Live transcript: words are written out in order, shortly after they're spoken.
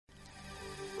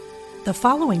The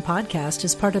following podcast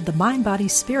is part of the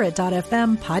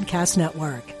MindBodySpirit.fm podcast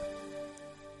network.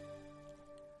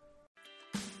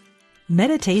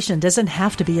 Meditation doesn't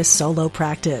have to be a solo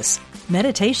practice.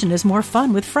 Meditation is more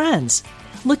fun with friends.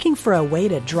 Looking for a way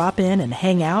to drop in and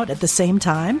hang out at the same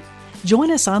time? Join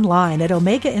us online at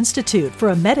Omega Institute for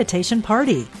a meditation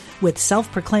party with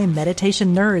self-proclaimed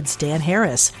meditation nerds Dan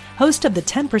Harris, host of the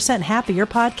 10% Happier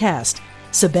podcast,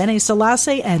 Sebene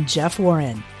Selassie, and Jeff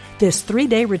Warren. This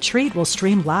 3-day retreat will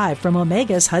stream live from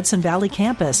Omega's Hudson Valley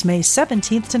campus May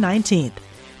 17th to 19th.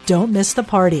 Don't miss the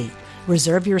party.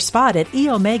 Reserve your spot at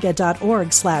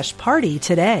eomega.org/party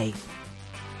today.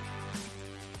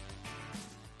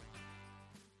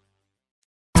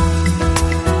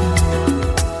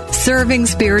 Serving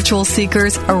spiritual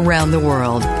seekers around the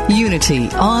world. Unity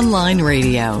Online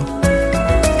Radio.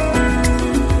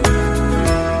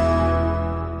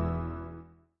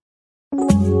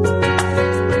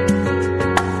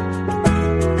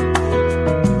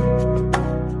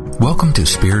 Welcome to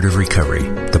Spirit of Recovery,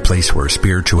 the place where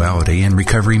spirituality and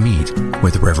recovery meet,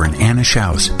 with Reverend Anna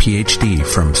Schaus, Ph.D.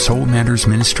 from Soul Matters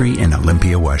Ministry in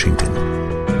Olympia, Washington.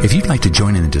 If you'd like to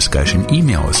join in the discussion,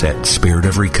 email us at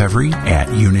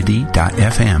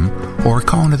spiritofrecovery@unity.fm or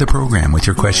call into the program with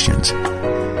your questions.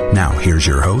 Now, here's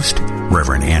your host,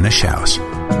 Reverend Anna Schaus.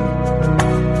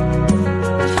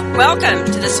 Welcome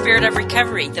to the Spirit of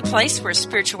Recovery, the place where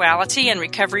spirituality and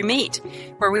recovery meet,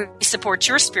 where we support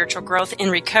your spiritual growth in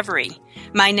recovery.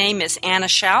 My name is Anna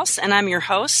Schaus, and I'm your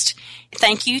host.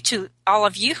 Thank you to all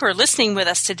of you who are listening with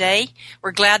us today.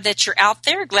 We're glad that you're out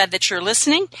there, glad that you're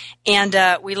listening, and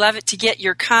we love it to get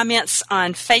your comments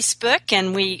on Facebook.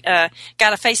 And we got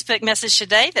a Facebook message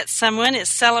today that someone is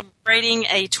celebrating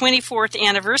a 24th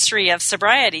anniversary of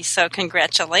sobriety, so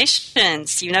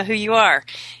congratulations. You know who you are.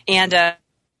 And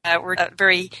we're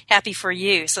very happy for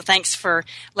you, so thanks for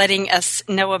letting us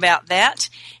know about that.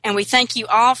 And we thank you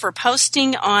all for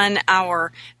posting on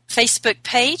our Facebook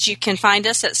page. You can find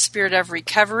us at Spirit of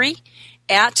Recovery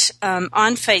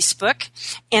on Facebook.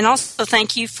 And also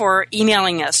thank you for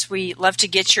emailing us. We love to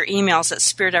get your emails at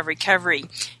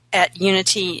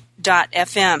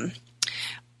spiritofrecovery@unity.fm.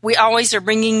 We always are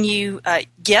bringing you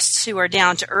guests who are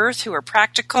down to earth, who are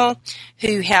practical,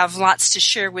 who have lots to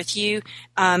share with you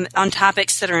on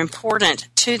topics that are important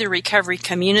to the recovery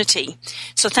community.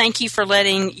 So thank you for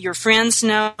letting your friends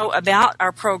know about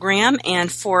our program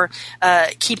and for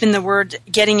keeping the word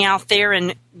getting out there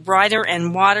in brighter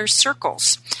and wider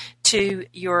circles to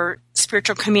your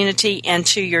spiritual community and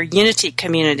to your unity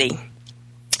community.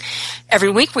 Every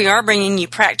week we are bringing you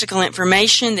practical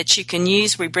information that you can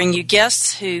use. We bring you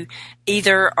guests who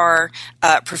either are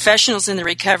professionals in the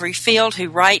recovery field, who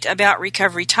write about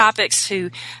recovery topics, who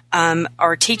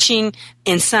are teaching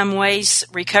in some ways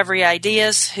recovery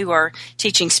ideas, who are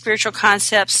teaching spiritual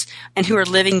concepts, and who are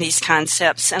living these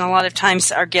concepts. And a lot of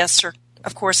times our guests are,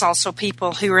 of course, also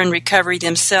people who are in recovery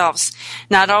themselves.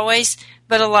 Not always,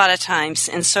 but a lot of times.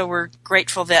 And so we're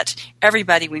grateful that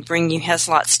everybody we bring you has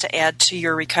lots to add to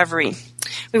your recovery.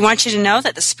 We want you to know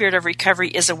that the Spirit of Recovery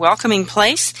is a welcoming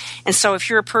place. And so if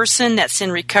you're a person that's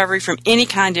in recovery from any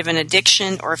kind of an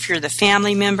addiction, or if you're the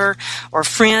family member or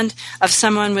friend of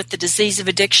someone with the disease of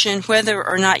addiction, whether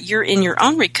or not you're in your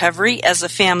own recovery as a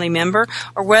family member,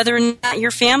 or whether or not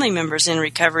your family member's in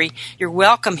recovery, you're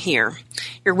welcome here.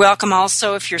 You're welcome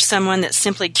also if you're someone that's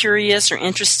simply curious or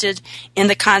interested in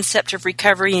the concept of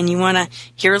recovery and you want to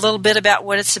hear a little bit about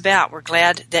what it's about. We're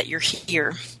glad that you're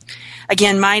here.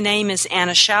 Again, my name is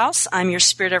Anna Schaus. I'm your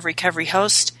Spirit of Recovery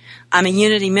host. I'm a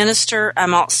Unity minister.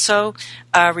 I'm also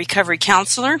a recovery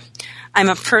counselor. I'm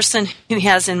a person who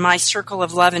has in my circle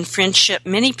of love and friendship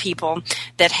many people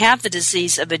that have the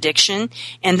disease of addiction,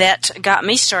 and that got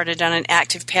me started on an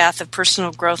active path of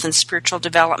personal growth and spiritual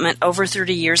development over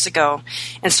 30 years ago.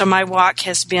 And so my walk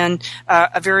has been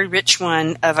a very rich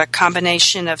one of a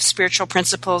combination of spiritual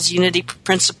principles, unity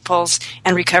principles,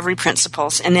 and recovery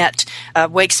principles, and that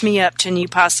wakes me up to new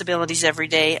possibilities every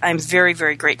day. I'm very,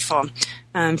 very grateful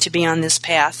to be on this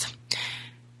path.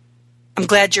 I'm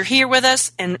glad you're here with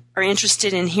us and are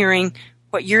interested in hearing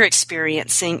what you're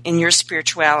experiencing in your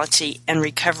spirituality and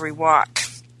recovery walk.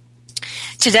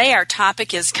 Today our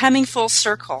topic is Coming Full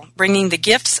Circle, bringing the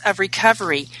gifts of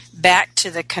recovery back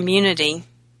to the community.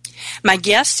 My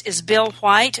guest is Bill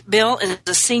White. Bill is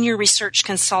a senior research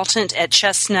consultant at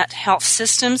Chestnut Health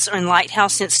Systems and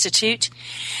Lighthouse Institute.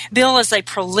 Bill is a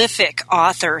prolific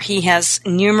author. He has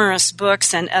numerous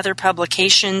books and other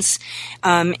publications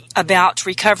about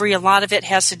recovery. A lot of it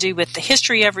has to do with the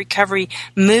history of recovery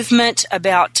movement,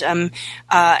 about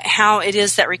how it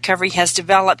is that recovery has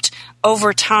developed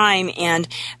over time, and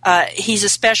he's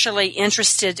especially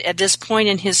interested at this point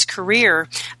in his career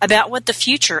about what the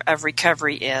future of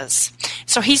recovery is.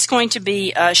 So he's going to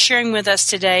be sharing with us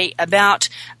today about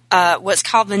what's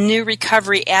called the New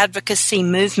Recovery Advocacy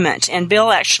Movement. And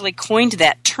Bill actually coined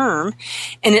that term,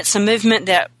 and it's a movement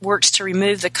that works to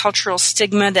remove the cultural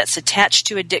stigma that's attached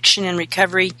to addiction and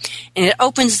recovery, and it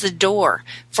opens the door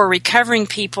for recovering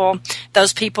people,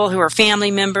 those people who are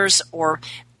family members or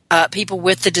people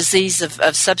with the disease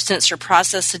of substance or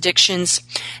process addictions,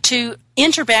 to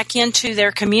enter back into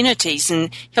their communities. And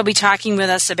he'll be talking with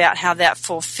us about how that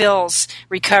fulfills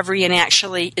recovery and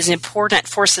actually is important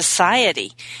for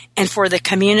society and for the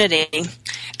community.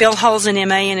 Bill holds an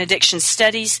MA in addiction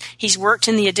studies. He's worked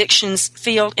in the addictions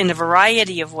field in a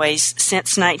variety of ways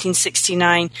since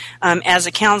 1969 as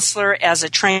a counselor, as a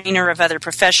trainer of other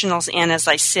professionals, and as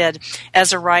I said,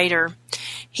 as a writer.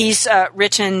 He's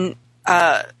written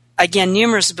again,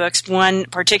 numerous books, one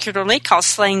particularly called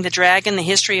Slaying the Dragon, The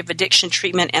History of Addiction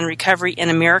Treatment and Recovery in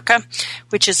America,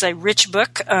 which is a rich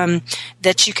book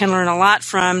that you can learn a lot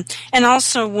from, and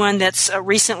also one that's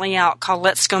recently out called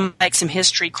Let's Go Make Some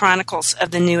History, Chronicles of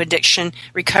the New Addiction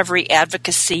Recovery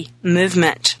Advocacy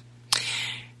Movement.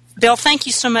 Bill, thank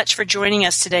you so much for joining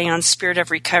us today on Spirit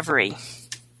of Recovery.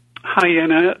 Hi,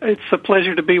 Anna. It's a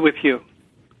pleasure to be with you.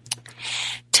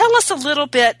 Tell us a little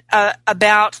bit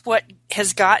about what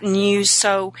has gotten you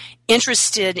so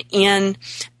interested in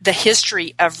the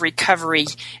history of recovery,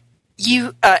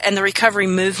 and the recovery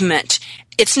movement.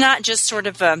 It's not just sort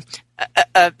of a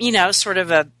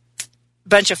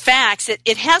bunch of facts.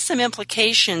 It has some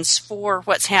implications for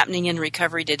what's happening in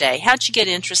recovery today. How'd you get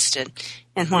interested,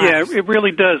 and why? Yeah, it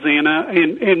really does, Anna.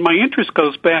 And my interest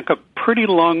goes back a pretty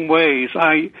long ways.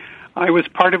 I was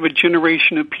part of a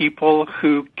generation of people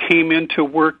who came into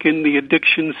work in the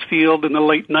addictions field in the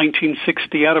late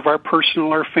 1960s out of our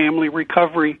personal or family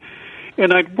recovery.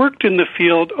 And I'd worked in the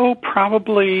field,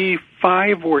 probably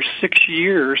 5 or 6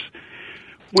 years,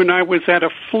 when I was at a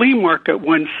flea market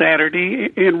one Saturday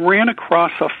and ran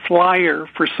across a flyer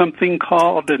for something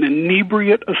called an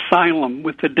inebriate asylum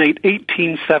with the date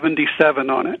 1877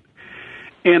 on it.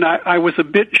 And I was a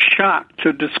bit shocked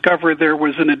to discover there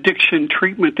was an addiction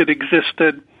treatment that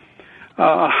existed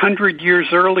 100 years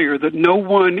earlier that no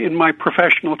one in my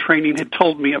professional training had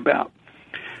told me about.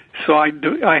 So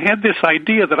I had this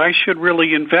idea that I should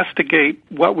really investigate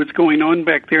what was going on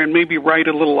back there and maybe write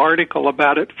a little article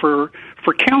about it for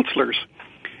counselors.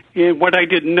 And what I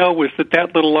didn't know was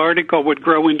that little article would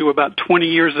grow into about 20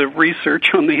 years of research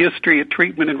on the history of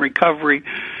treatment and recovery,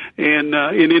 and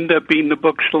it ended up being the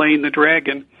book Slaying the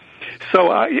Dragon. So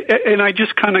I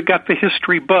just kind of got the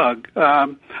history bug.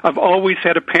 I've always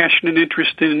had a passion and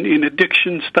interest in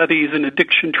addiction studies and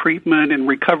addiction treatment and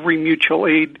recovery mutual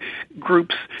aid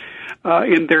groups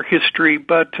in their history,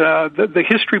 but the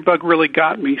history bug really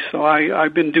got me. So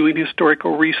I've been doing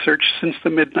historical research since the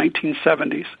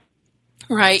mid-1970s.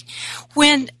 Right.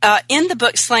 When in the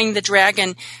book Slaying the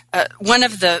Dragon, one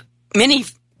of the many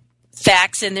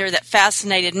facts in there that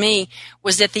fascinated me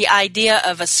was that the idea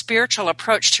of a spiritual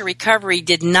approach to recovery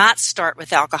did not start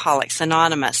with Alcoholics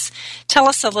Anonymous. Tell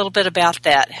us a little bit about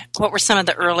that. What were some of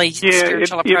the early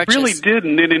spiritual approaches? It really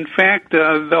didn't. And in fact,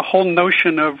 the whole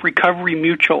notion of recovery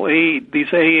mutual aid,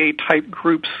 these AA-type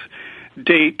groups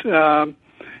date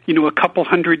a couple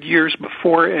hundred years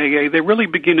before AA. They really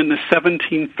begin in the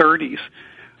 1730s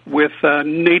with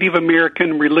Native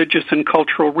American religious and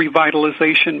cultural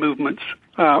revitalization movements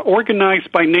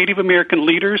organized by Native American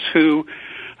leaders who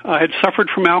had suffered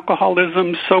from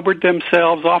alcoholism, sobered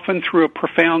themselves, often through a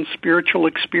profound spiritual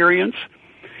experience,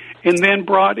 and then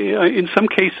brought, in some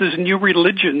cases, new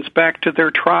religions back to their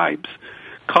tribes,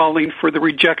 calling for the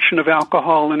rejection of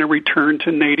alcohol and a return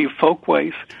to native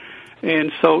folkways.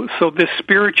 And so this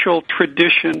spiritual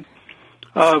tradition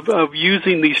of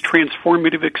using these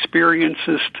transformative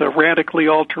experiences to radically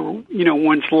alter,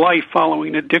 one's life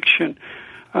following addiction,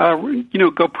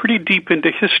 go pretty deep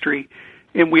into history.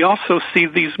 And we also see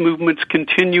these movements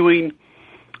continuing,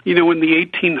 in the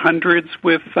 1800s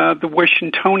with the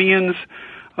Washingtonians,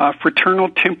 fraternal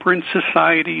temperance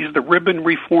societies, the ribbon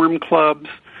reform clubs.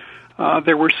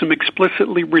 There were some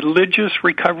explicitly religious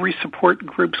recovery support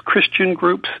groups, Christian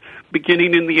groups,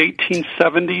 beginning in the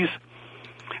 1870s.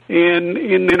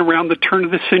 And then around the turn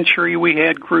of the century, we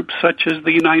had groups such as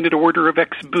the United Order of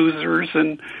Ex-Boozers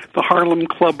and the Harlem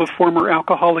Club of Former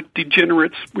Alcoholic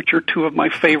Degenerates, which are two of my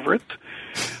favorites,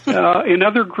 and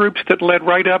other groups that led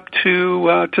right up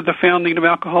to the founding of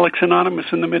Alcoholics Anonymous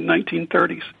in the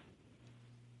mid-1930s.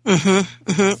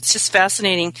 It's just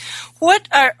fascinating. What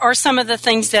are some of the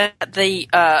things that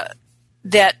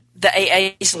the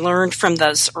AAs learned from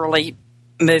those early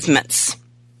movements,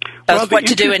 both what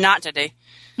to do and not to do?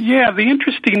 Yeah, the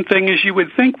interesting thing is you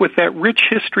would think with that rich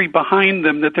history behind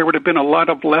them that there would have been a lot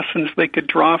of lessons they could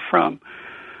draw from.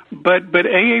 But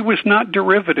AA was not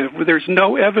derivative. There's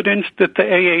no evidence that the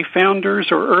AA founders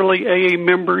or early AA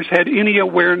members had any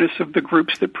awareness of the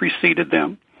groups that preceded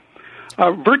them,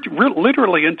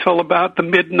 literally until about the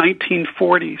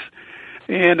mid-1940s.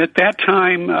 And at that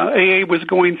time, AA was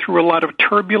going through a lot of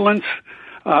turbulence,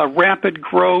 rapid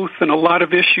growth, and a lot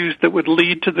of issues that would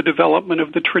lead to the development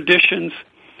of the traditions.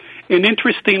 And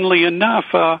interestingly enough,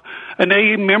 an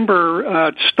AA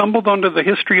member stumbled onto the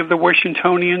history of the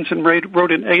Washingtonians and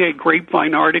wrote an AA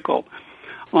Grapevine article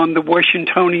on the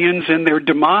Washingtonians and their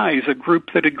demise, a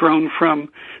group that had grown from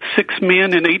 6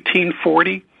 men in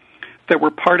 1840 that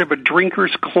were part of a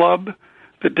drinkers' club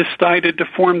that decided to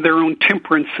form their own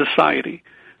temperance society,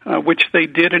 which they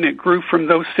did, and it grew from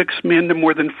those 6 men to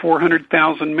more than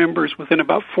 400,000 members within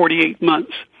about 48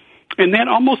 months. And that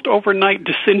almost overnight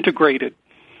disintegrated,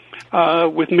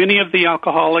 with many of the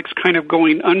alcoholics kind of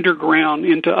going underground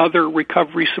into other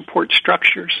recovery support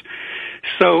structures.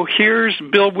 So here's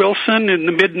Bill Wilson in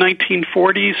the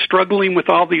mid-1940s struggling with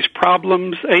all these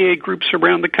problems AA groups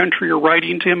around the country are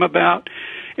writing to him about,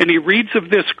 and he reads of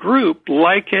this group,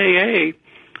 like AA,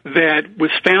 that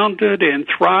was founded and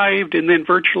thrived and then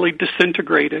virtually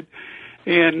disintegrated.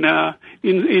 And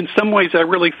in some ways, I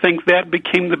really think that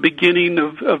became the beginning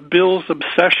of Bill's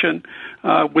obsession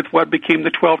with what became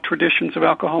the 12 Traditions of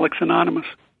Alcoholics Anonymous.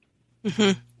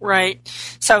 Mm-hmm. Right.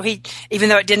 So even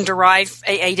though AA didn't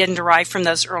derive from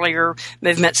those earlier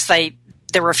movements,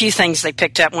 there were a few things they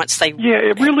picked up once they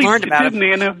learned about it.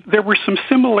 Anna, there were some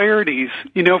similarities.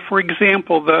 You know, for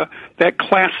example, that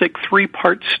classic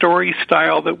 3-part story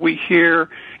style that we hear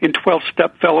in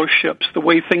 12-step fellowships, the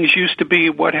way things used to be,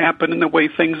 what happened, and the way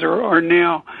things are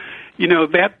now. You know,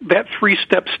 that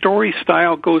 3-step story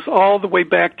style goes all the way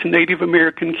back to Native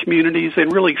American communities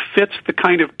and really fits the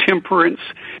kind of temperance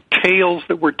tales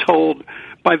that were told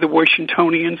by the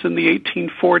Washingtonians in the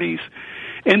 1840s.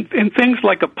 And things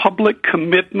like a public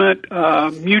commitment,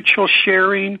 mutual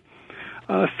sharing,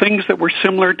 things that were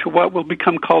similar to what will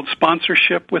become called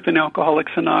sponsorship within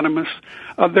Alcoholics Anonymous.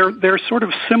 There are sort of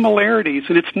similarities,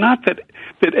 and it's not that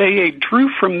AA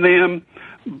drew from them,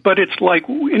 but it's like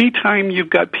anytime you've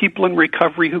got people in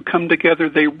recovery who come together,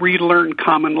 they relearn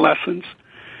common lessons,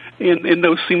 and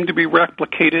those seem to be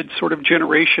replicated sort of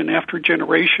generation after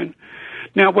generation.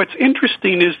 Now, what's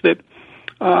interesting is that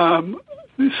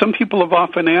some people have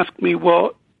often asked me,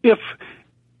 well, if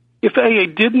AA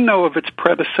didn't know of its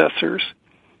predecessors,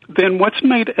 then what's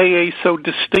made AA so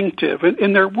distinctive?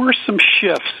 And there were some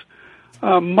shifts.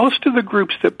 Most of the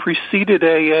groups that preceded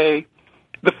AA,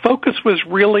 the focus was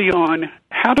really on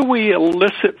how do we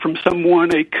elicit from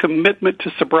someone a commitment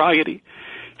to sobriety.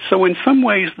 So in some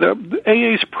ways, the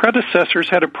AA's predecessors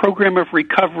had a program of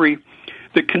recovery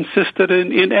that consisted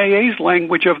in AA's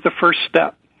language of the first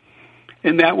step.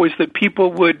 And that was that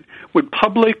people would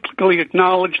publicly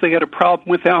acknowledge they had a problem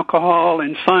with alcohol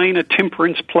and sign a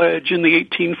temperance pledge in the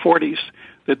 1840s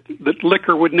that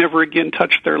liquor would never again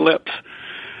touch their lips.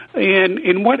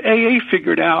 And what AA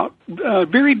figured out,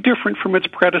 very different from its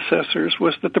predecessors,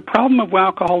 was that the problem of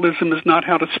alcoholism is not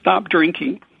how to stop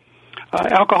drinking.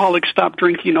 Alcoholics stop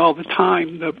drinking all the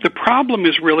time. The problem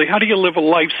is really how do you live a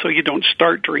life so you don't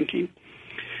start drinking.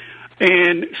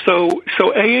 And so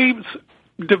AA's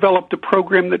developed a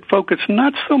program that focused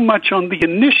not so much on the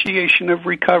initiation of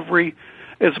recovery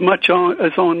as much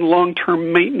as on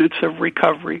long-term maintenance of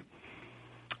recovery.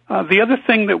 The other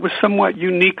thing that was somewhat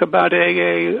unique about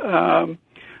AA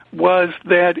was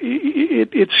that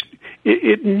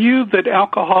it knew that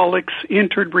alcoholics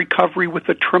entered recovery with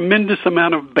a tremendous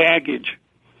amount of baggage.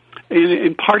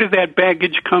 And part of that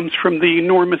baggage comes from the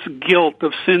enormous guilt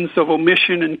of sins of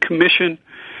omission and commission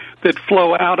that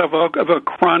flow out of a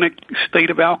chronic state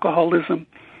of alcoholism.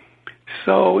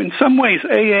 So in some ways,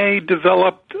 AA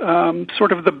developed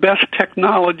sort of the best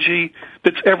technology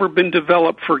that's ever been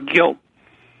developed for guilt,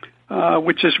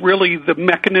 which is really the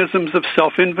mechanisms of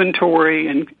self-inventory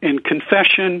and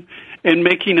confession and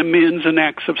making amends and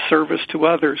acts of service to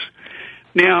others.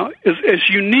 Now, as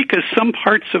unique as some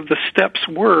parts of the steps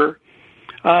were,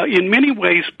 in many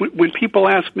ways, when people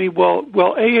ask me, well,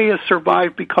 AA has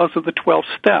survived because of the 12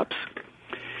 steps.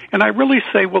 And I really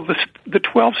say, well, the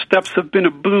 12 steps have been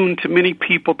a boon to many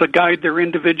people to guide their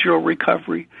individual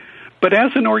recovery. But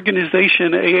as an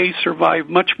organization, AA survived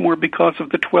much more because of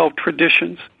the 12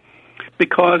 traditions,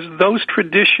 because those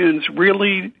traditions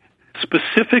really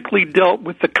specifically dealt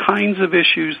with the kinds of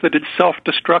issues that had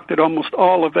self-destructed almost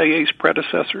all of AA's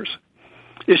predecessors.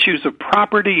 issues of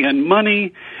property and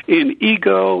money, in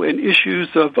ego, and issues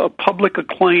of public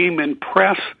acclaim and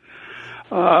press.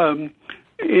 And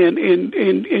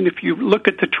if you look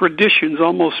at the traditions,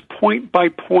 almost point by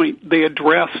point, they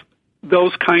address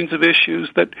those kinds of issues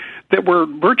that were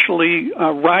virtually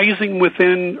rising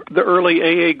within the early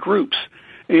AA groups.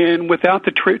 And without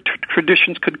the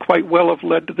traditions could quite well have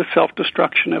led to the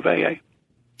self-destruction of AA.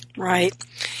 Right.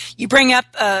 You bring up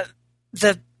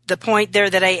the point there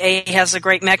that AA has a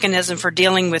great mechanism for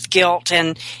dealing with guilt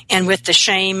and with the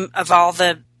shame of all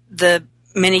the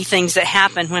many things that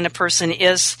happen when a person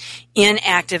is in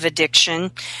active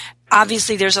addiction.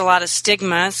 Obviously, there's a lot of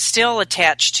stigma still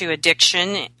attached to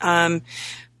addiction. And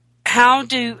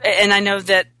I know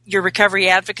that your recovery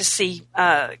advocacy,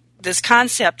 this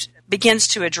concept begins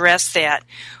to address that.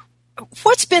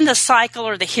 What's been the cycle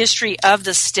or the history of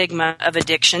the stigma of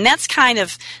addiction? That's kind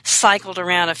of cycled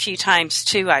around a few times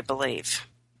too, I believe.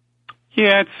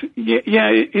 Yeah,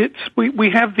 we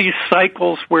have these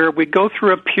cycles where we go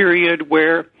through a period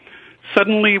where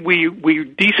suddenly we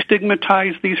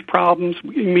destigmatize these problems,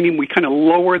 meaning we kind of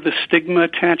lower the stigma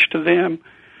attached to them.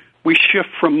 We shift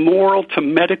from moral to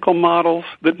medical models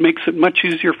that makes it much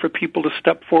easier for people to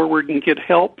step forward and get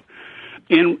help.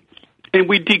 And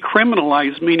we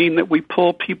decriminalize, meaning that we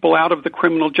pull people out of the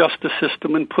criminal justice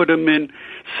system and put them in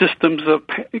systems of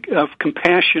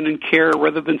compassion and care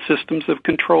rather than systems of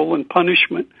control and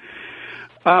punishment.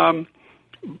 And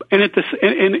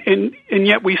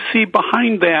yet we see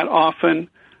behind that often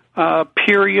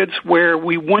periods where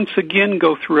we once again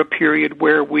go through a period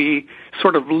where we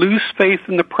sort of lose faith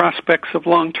in the prospects of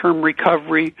long-term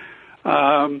recovery.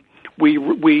 We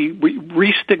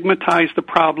re-stigmatize the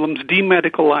problems,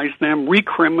 demedicalize them,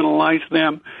 recriminalize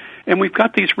them, and we've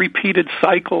got these repeated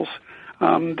cycles.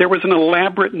 There was an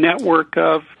elaborate network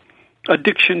of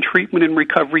addiction treatment and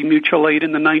recovery mutual aid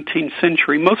in the 19th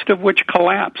century, most of which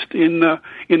collapsed in the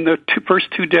first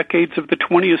 2 decades of the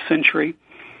 20th century.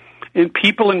 And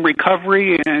people in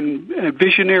recovery and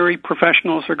visionary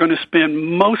professionals are going to spend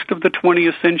most of the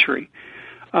 20th century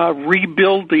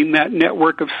rebuilding that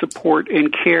network of support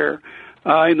and care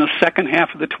in the second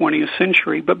half of the 20th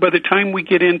century. But by the time we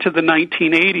get into the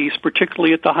 1980s,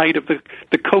 particularly at the height of the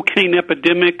cocaine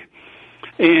epidemic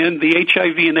and the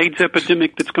HIV and AIDS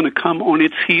epidemic that's going to come on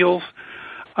its heels,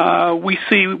 we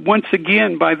see once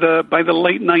again by the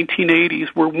late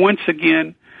 1980s, we're once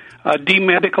again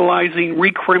demedicalizing,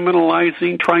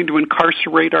 recriminalizing, trying to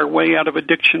incarcerate our way out of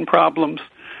addiction problems.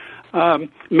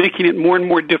 Making it more and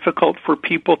more difficult for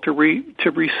people to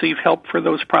receive help for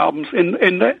those problems,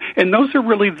 and those are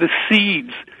really the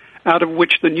seeds out of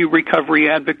which the new recovery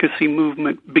advocacy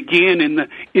movement began in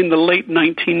the late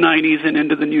 1990s and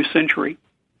into the new century.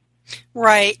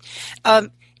 Right.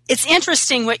 It's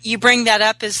interesting what you bring that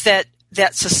up is that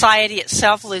society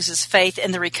itself loses faith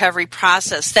in the recovery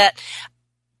process. That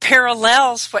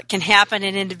parallels what can happen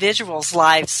in individuals'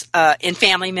 lives, in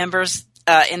family members.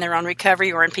 In their own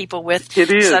recovery or in people with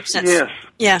substance. Yes.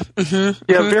 Yeah. Mm-hmm.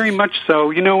 Yeah, very much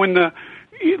so. You know, in the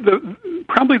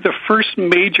probably the first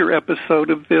major episode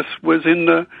of this was in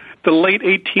the late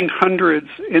 1800s,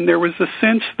 and there was a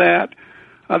sense that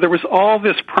there was all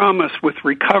this promise with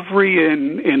recovery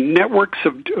and networks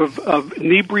of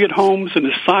inebriate homes and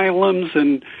asylums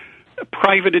and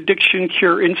private addiction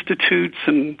cure institutes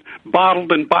and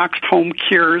bottled and boxed home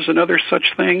cures and other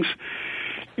such things.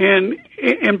 And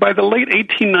by the late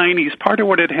 1890s, part of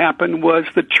what had happened was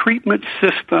the treatment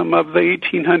system of the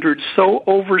 1800s so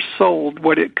oversold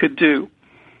what it could do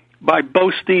by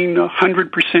boasting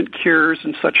 100% cures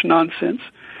and such nonsense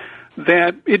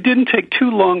that it didn't take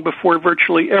too long before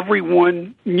virtually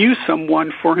everyone knew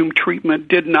someone for whom treatment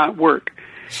did not work.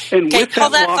 And okay,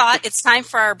 hold that thought. It's time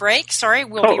for our break. Sorry,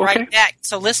 we'll be right back.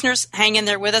 So listeners, hang in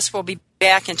there with us. We'll be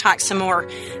back and talk some more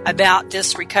about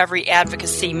this recovery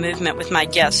advocacy movement with my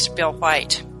guest, Bill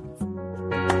White.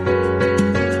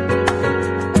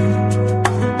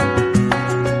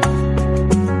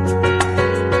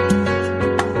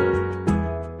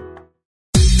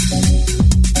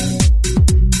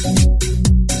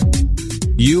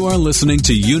 You are listening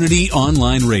to Unity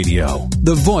Online Radio,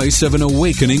 the voice of an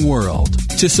awakening world.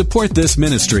 To support this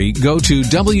ministry, go to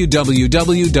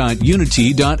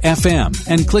www.unity.fm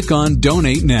and click on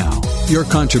Donate Now. Your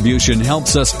contribution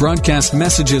helps us broadcast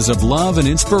messages of love and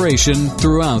inspiration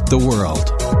throughout the world.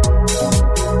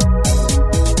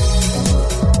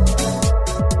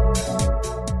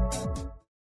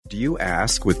 Do you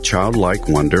ask with childlike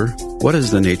wonder, what is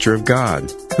the nature of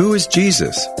God? Who is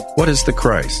Jesus? What is the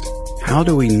Christ? How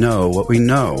do we know what we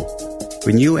know?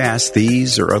 When you ask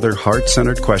these or other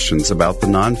heart-centered questions about the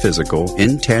non-physical,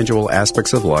 intangible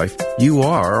aspects of life, you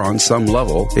are, on some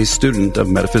level, a student of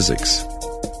metaphysics.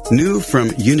 New from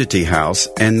Unity House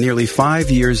and nearly 5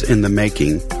 years in the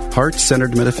making,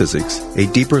 Heart-Centered Metaphysics, a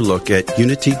deeper look at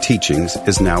Unity teachings,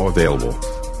 is now available.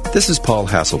 This is Paul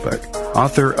Hasselbeck,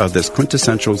 author of this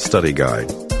quintessential study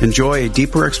guide. Enjoy a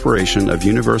deeper exploration of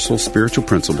universal spiritual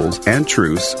principles and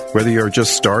truths, whether you're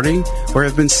just starting or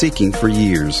have been seeking for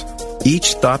years.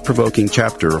 Each thought-provoking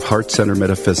chapter of Heart-Centered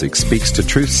Metaphysics speaks to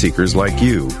truth seekers like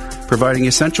you, providing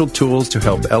essential tools to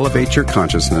help elevate your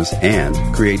consciousness and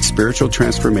create spiritual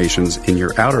transformations in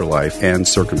your outer life and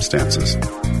circumstances.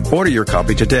 Order your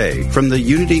copy today from the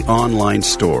Unity online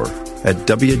store at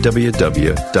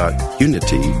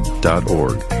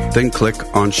www.unity.org. Then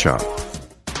click on Shop.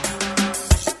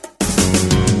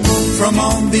 From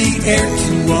on the air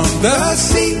to on the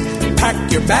sea,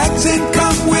 pack your bags and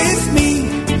come with me.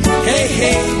 Hey,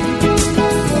 hey,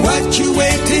 what you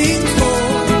waiting for?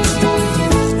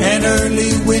 An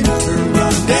early winter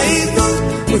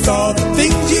rendezvous with all the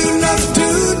things you love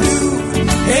to do.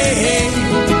 Hey, hey,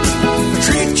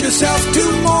 treat yourself to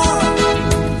more.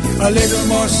 A little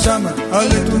more summer, a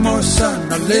little more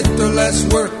sun, a little less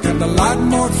work and a lot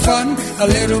more fun. A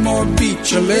little more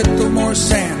beach, a little more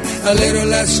sand, a little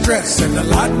less stress and a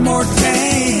lot more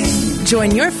tan.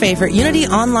 Join your favorite Unity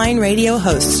Online Radio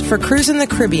hosts for Cruise in the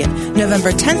Caribbean,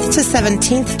 November 10th to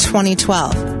 17th,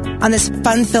 2012. On this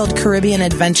fun-filled Caribbean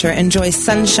adventure, enjoy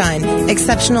sunshine,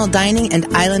 exceptional dining, and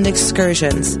island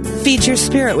excursions. Feed your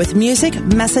spirit with music,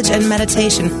 message, and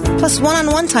meditation, plus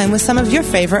one-on-one time with some of your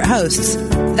favorite hosts.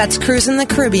 That's Cruise in the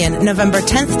Caribbean, November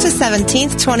 10th to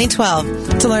 17th,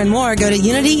 2012. To learn more, go to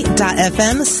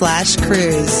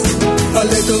unity.fm/cruise. A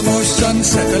little more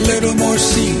sunset, a little more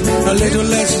sea, a little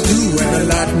less do, and a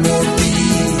lot more be.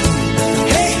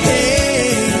 Hey,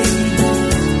 hey.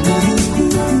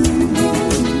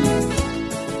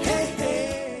 Hey,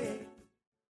 hey.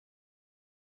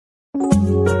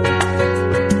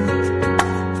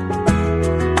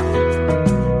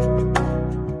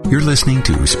 You're listening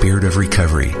to Spirit of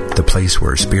Recovery, the place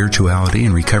where spirituality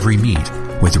and recovery meet,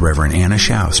 with Reverend Anna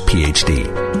Schaus, Ph.D.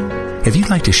 If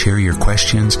you'd like to share your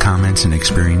questions, comments, and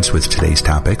experience with today's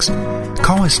topics,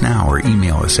 call us now or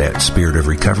email us at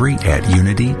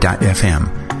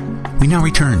spiritofrecovery@unity.fm. We now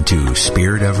return to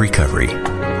Spirit of Recovery.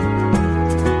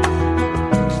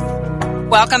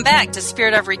 Welcome back to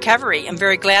Spirit of Recovery. I'm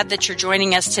very glad that you're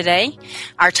joining us today.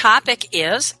 Our topic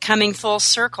is Coming Full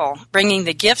Circle, bringing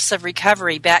the gifts of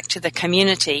recovery back to the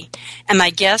community. And my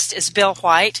guest is Bill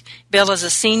White. Bill is a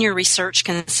senior research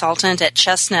consultant at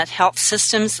Chestnut Health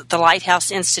Systems, the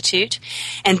Lighthouse Institute.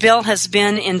 And Bill has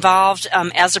been involved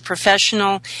as a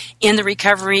professional in the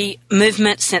recovery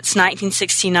movement since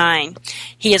 1969.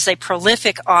 He is a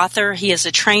prolific author. He is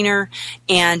a trainer,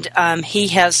 and he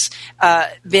has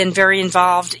been very involved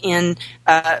in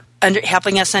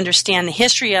helping us understand the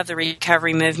history of the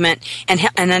recovery movement and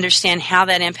understand how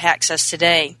that impacts us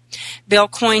today. Bill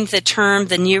coined the term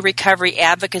the New Recovery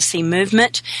Advocacy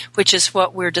Movement, which is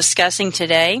what we're discussing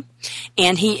today.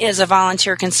 And he is a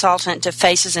volunteer consultant to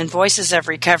Faces and Voices of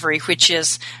Recovery, which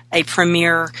is a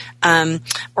premier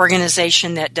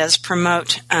organization that does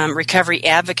promote recovery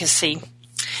advocacy.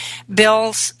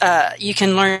 Bill's, you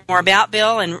can learn more about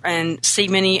Bill and see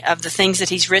many of the things that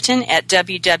he's written at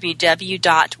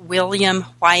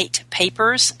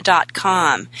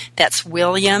www.williamwhitepapers.com. That's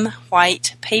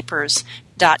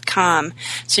williamwhitepapers.com.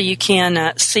 So you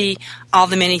can see all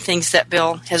the many things that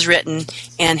Bill has written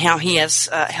and how he has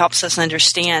helps us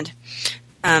understand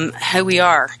who we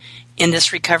are in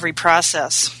this recovery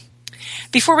process.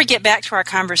 Before we get back to our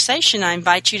conversation, I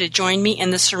invite you to join me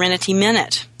in the Serenity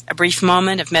Minute. A brief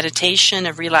moment of meditation,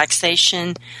 of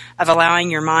relaxation, of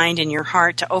allowing your mind and your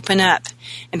heart to open up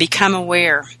and become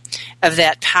aware of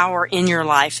that power in your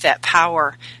life, that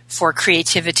power for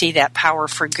creativity, that power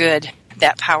for good,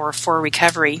 that power for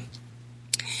recovery.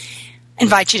 I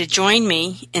invite you to join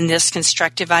me in this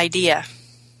constructive idea.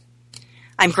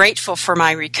 I'm grateful for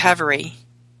my recovery.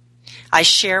 I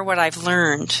share what I've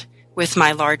learned with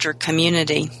my larger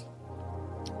community.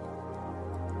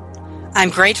 I'm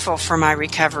grateful for my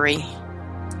recovery.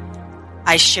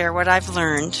 I share what I've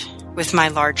learned with my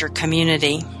larger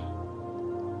community.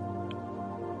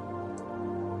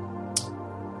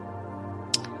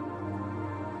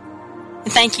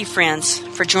 And thank you, friends,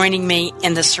 for joining me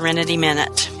in the Serenity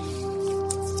Minute.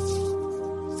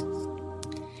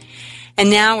 And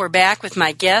now we're back with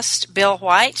my guest, Bill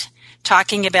White,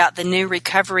 talking about the new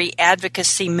recovery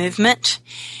advocacy movement.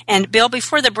 And Bill,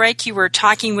 before the break, you were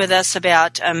talking with us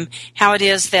about how it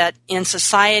is that in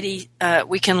society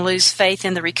we can lose faith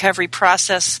in the recovery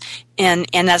process and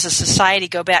as a society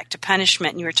go back to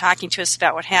punishment. And you were talking to us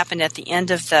about what happened at the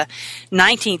end of the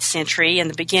 19th century and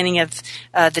the beginning of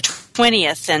the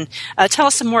 20th. And tell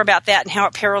us some more about that and how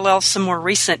it parallels some more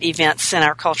recent events in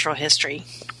our cultural history.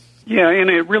 Yeah, and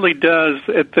it really does.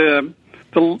 At the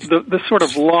sort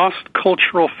of lost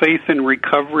cultural faith in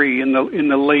recovery in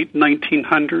the late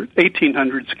 1800s,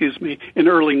 in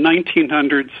early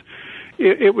 1900s,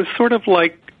 it was sort of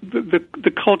like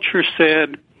the culture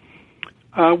said,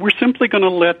 we're simply going to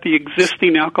let the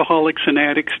existing alcoholics and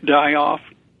addicts die off.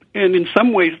 And in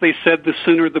some ways, they said the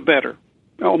sooner the better,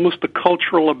 almost a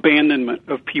cultural abandonment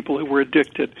of people who were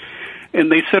addicted. And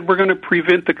they said we're going to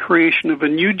prevent the creation of a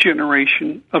new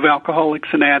generation of alcoholics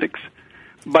and addicts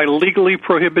by legally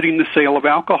prohibiting the sale of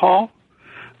alcohol,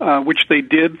 which they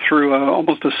did through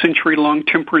almost a century-long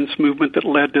temperance movement that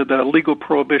led to the legal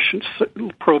prohibition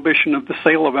of the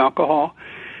sale of alcohol.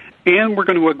 And we're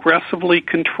going to aggressively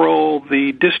control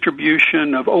the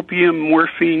distribution of opium,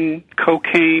 morphine,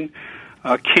 cocaine,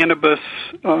 cannabis,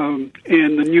 and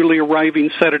the newly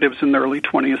arriving sedatives in the early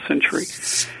 20th century.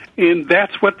 And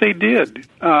that's what they did.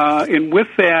 And with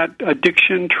that,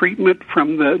 addiction treatment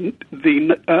from the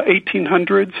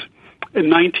 1800s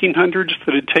and 1900s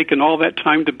that had taken all that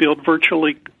time to build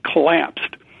virtually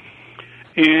collapsed.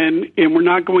 And we're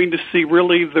not going to see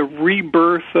really the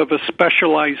rebirth of a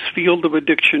specialized field of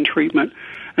addiction treatment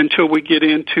until we get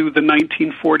into the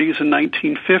 1940s and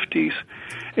 1950s.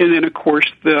 And then, of course,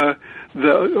 a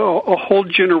whole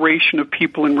generation of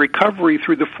people in recovery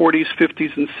through the 40s,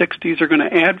 50s, and 60s are going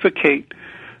to advocate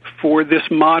for this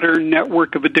modern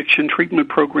network of addiction treatment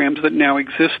programs that now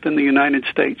exist in the United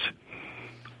States.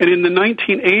 And in the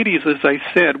 1980s, as I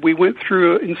said, we went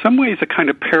through, in some ways, a kind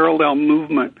of parallel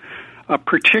movement,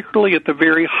 particularly at the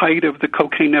very height of the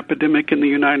cocaine epidemic in the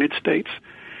United States.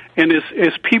 And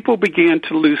as people began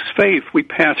to lose faith, we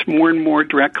passed more and more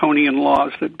draconian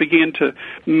laws that began to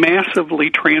massively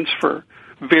transfer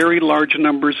very large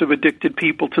numbers of addicted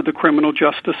people to the criminal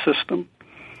justice system.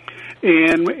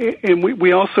 And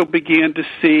we also began to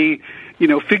see,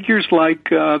 figures like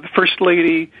the First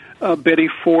Lady Betty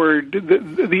Ford,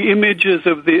 the images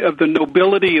of the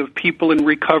nobility of people in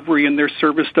recovery and their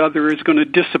service to others is going to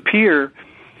disappear.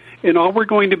 And all we're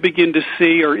going to begin to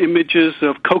see are images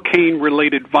of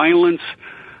cocaine-related violence.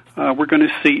 We're going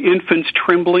to see infants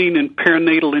trembling in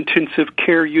perinatal intensive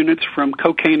care units from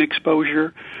cocaine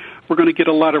exposure. We're going to get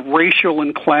a lot of racial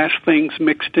and class things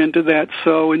mixed into that.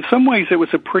 So in some ways, it was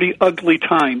a pretty ugly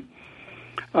time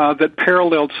that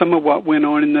paralleled some of what went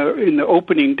on in the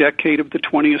opening decade of the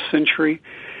 20th century.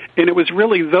 And it was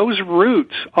really those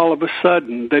roots, all of a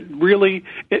sudden, that really,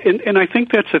 and I think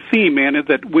that's a theme, Anna,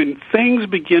 that when things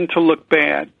begin to look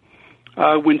bad,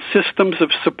 when systems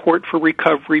of support for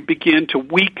recovery begin to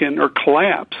weaken or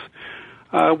collapse,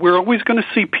 we're always going to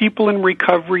see people in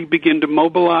recovery begin to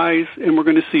mobilize, and we're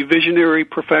going to see visionary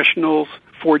professionals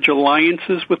forge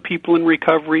alliances with people in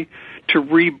recovery to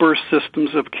rebirth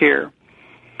systems of care.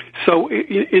 So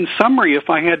in summary, if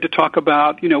I had to talk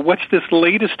about, what's this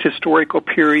latest historical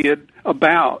period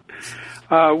about,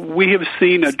 we have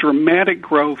seen a dramatic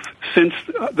growth since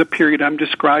the period I'm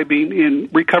describing in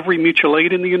recovery mutual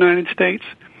aid in the United States.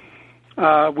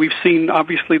 We've seen,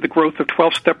 obviously, the growth of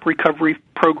 12-step recovery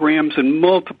programs and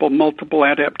multiple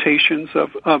adaptations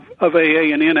of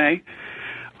AA and NA.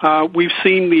 We've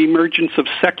seen the emergence of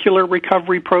secular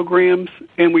recovery programs,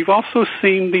 and we've also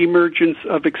seen the emergence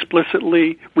of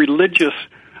explicitly religious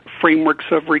frameworks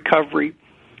of recovery,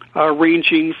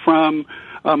 ranging from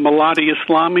Maladi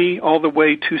Islami all the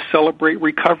way to Celebrate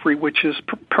Recovery, which is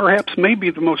perhaps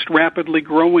maybe the most rapidly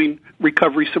growing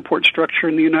recovery support structure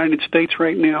in the United States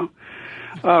right now.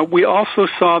 We also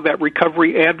saw that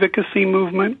recovery advocacy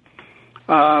movement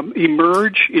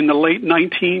emerge in the late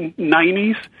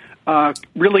 1990s.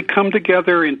 Really come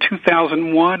together in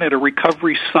 2001 at a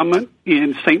recovery summit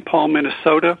in St. Paul,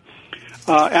 Minnesota,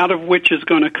 out of which is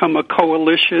going to come a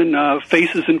coalition of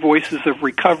Faces and Voices of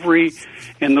Recovery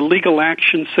and the Legal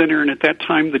Action Center, and at that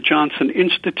time the Johnson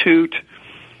Institute,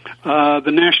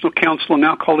 the National Council on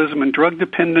Alcoholism and Drug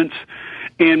Dependence,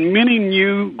 and many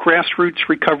new grassroots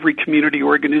recovery community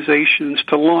organizations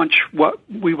to launch what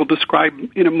we will describe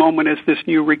in a moment as this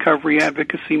new recovery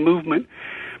advocacy movement.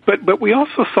 But we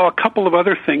also saw a couple of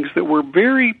other things that were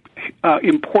very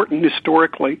important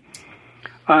historically,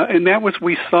 and that was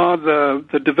we saw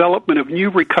the development of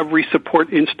new recovery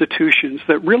support institutions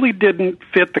that really didn't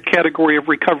fit the category of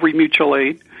recovery mutual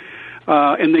aid.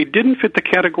 and they didn't fit the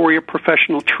category of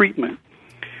professional treatment.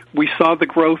 We saw the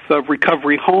growth of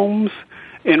recovery homes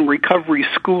and recovery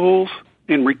schools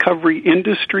and recovery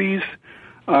industries,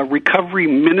 recovery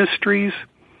ministries.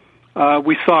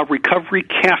 We saw recovery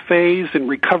cafes and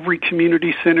recovery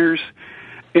community centers.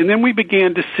 And then we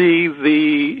began to see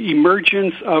the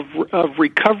emergence of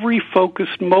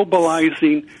recovery-focused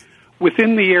mobilizing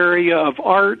within the area of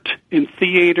art and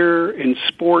theater and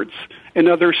sports and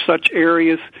other such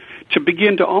areas to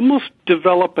begin to almost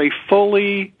develop a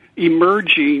fully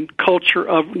emerging culture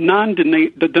of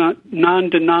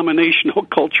non-denominational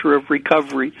culture of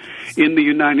recovery in the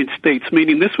United States,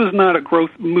 meaning this was not a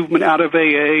growth movement out of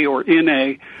AA or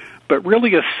NA, but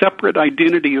really a separate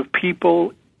identity of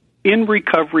people in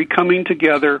recovery coming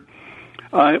together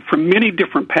from many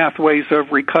different pathways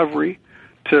of recovery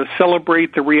to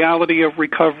celebrate the reality of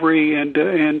recovery and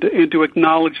to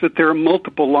acknowledge that there are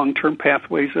multiple long-term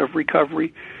pathways of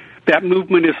recovery. That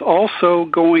movement is also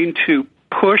going to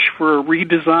push for a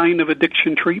redesign of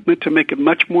addiction treatment to make it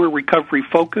much more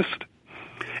recovery-focused,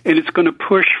 and it's going to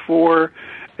push for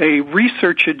a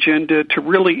research agenda to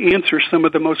really answer some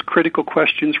of the most critical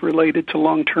questions related to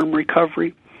long-term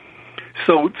recovery.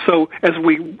 So as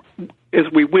we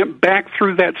went back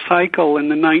through that cycle in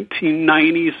the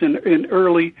 1990s and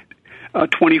early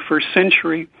 21st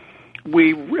century,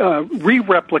 we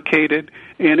re-replicated,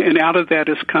 and out of that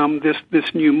has come this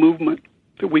new movement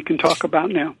that we can talk about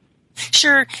now.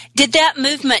 Sure. Did that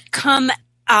movement come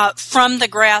from the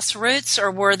grassroots,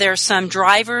 or were there some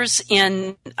drivers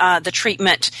in the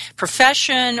treatment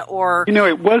profession, or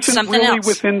it wasn't something really else?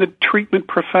 Within the treatment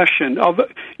profession. Although,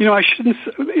 I shouldn't.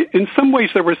 In some ways,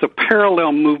 there was a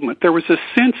parallel movement. There was a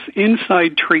sense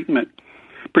inside treatment,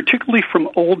 particularly from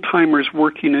old timers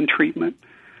working in treatment,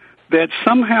 that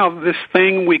somehow this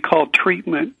thing we call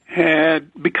treatment had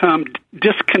become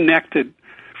disconnected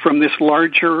from this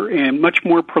larger and much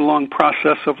more prolonged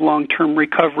process of long-term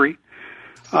recovery.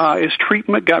 As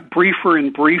treatment got briefer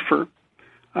and briefer,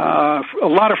 a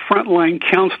lot of frontline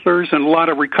counselors and a lot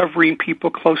of recovering people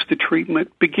close to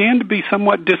treatment began to be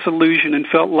somewhat disillusioned and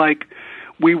felt like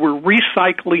we were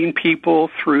recycling people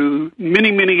through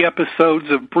many, many episodes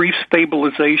of brief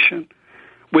stabilization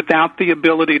without the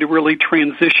ability to really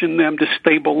transition them to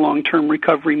stable long-term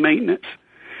recovery maintenance.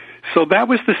 So that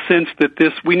was the sense that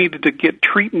we needed to get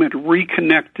treatment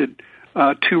reconnected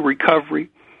to recovery.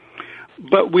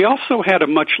 But we also had a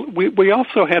much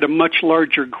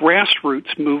larger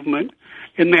grassroots movement,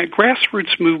 and that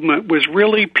grassroots movement was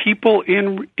really people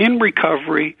in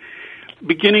recovery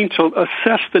beginning to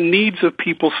assess the needs of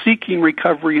people seeking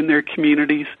recovery in their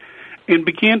communities and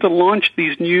began to launch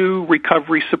these new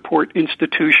recovery support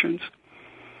institutions,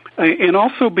 and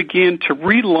also began to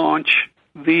relaunch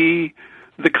the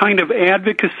kind of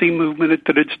advocacy movement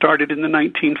that had started in the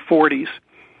 1940s.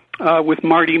 With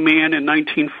Marty Mann in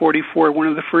 1944, one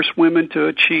of the first women to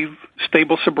achieve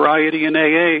stable sobriety in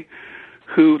AA,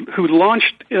 who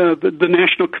launched the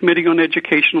National Committee on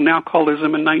Educational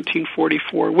Alcoholism in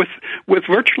 1944 with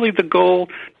virtually the goal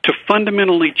to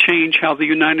fundamentally change how the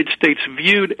United States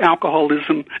viewed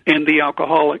alcoholism and the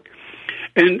alcoholic.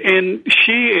 And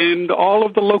she and all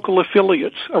of the local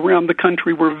affiliates around the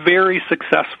country were very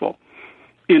successful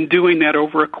in doing that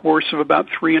over a course of about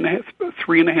three and a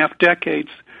half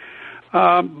decades.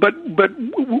 But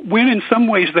when in some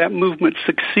ways that movement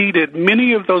succeeded,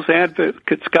 many of those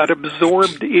advocates got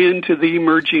absorbed into the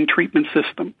emerging treatment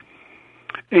system.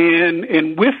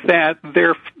 And with that,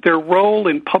 their role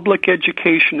in public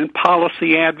education and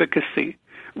policy advocacy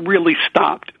really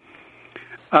stopped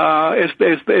as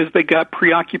they got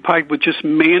preoccupied with just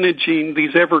managing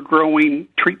these ever-growing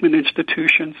treatment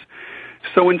institutions.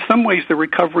 So in some ways, the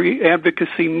recovery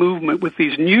advocacy movement with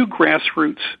these new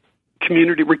grassroots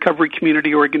recovery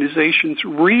community organizations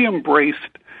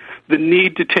re-embraced the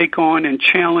need to take on and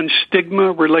challenge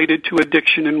stigma related to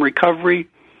addiction and recovery,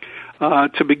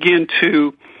 to begin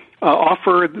to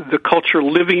offer the culture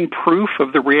living proof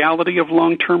of the reality of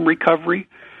long-term recovery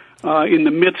in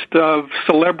the midst of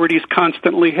celebrities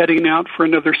constantly heading out for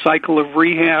another cycle of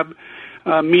rehab,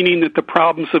 meaning that the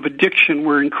problems of addiction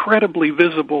were incredibly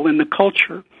visible in the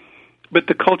culture, but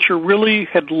the culture really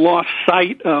had lost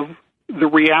sight of the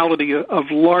reality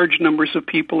of large numbers of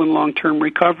people in long-term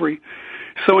recovery.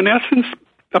 So in essence,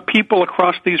 people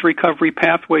across these recovery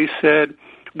pathways said,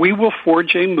 we will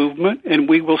forge a movement and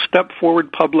we will step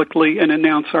forward publicly and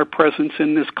announce our presence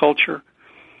in this culture.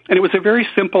 And it was a very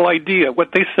simple idea.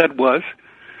 What they said was,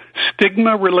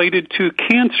 stigma related to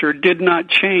cancer did not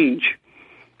change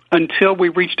until we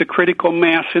reached a critical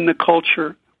mass in the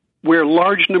culture where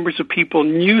large numbers of people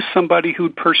knew somebody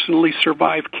who'd personally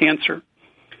survived cancer.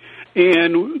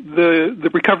 And the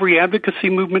recovery advocacy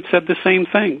movement said the same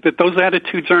thing, that those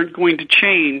attitudes aren't going to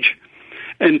change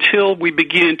until we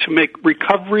begin to make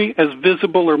recovery as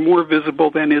visible or more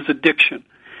visible than is addiction.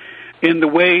 And the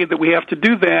way that we have to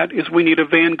do that is we need a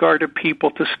vanguard of people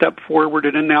to step forward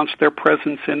and announce their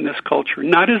presence in this culture,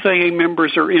 not as AA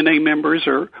members or NA members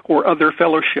or other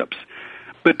fellowships,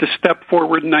 but to step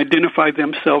forward and identify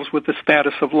themselves with the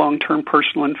status of long-term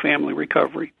personal and family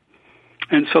recovery.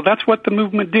 And so that's what the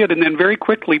movement did, and then very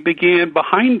quickly began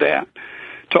behind that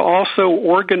to also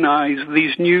organize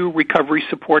these new recovery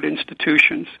support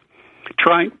institutions,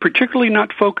 particularly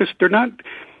not focused, they're not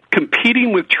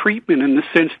competing with treatment in the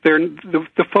sense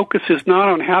the focus is not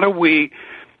on how do we,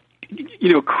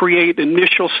 create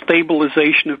initial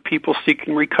stabilization of people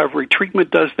seeking recovery.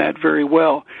 Treatment does that very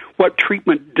well. What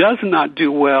treatment does not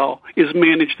do well is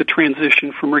manage the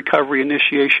transition from recovery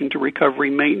initiation to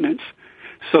recovery maintenance.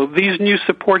 So these new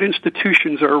support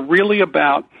institutions are really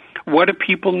about what do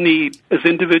people need as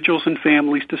individuals and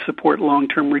families to support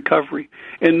long-term recovery.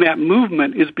 And that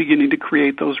movement is beginning to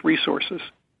create those resources.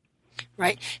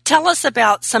 Right. Tell us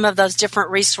about some of those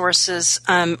different resources,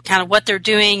 kind of what they're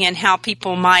doing and how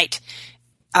people might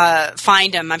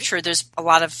find them. I'm sure there's a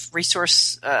lot of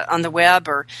resource on the web,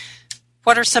 or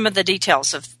what are some of the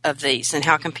details of these and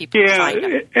how can people find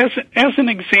them? As an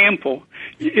example,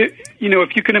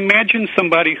 if you can imagine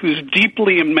somebody who's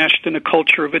deeply enmeshed in a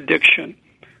culture of addiction,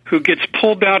 who gets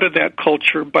pulled out of that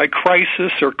culture by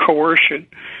crisis or coercion,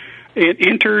 it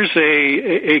enters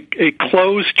a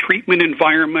closed treatment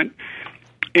environment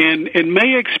and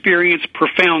may experience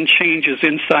profound changes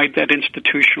inside that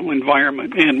institutional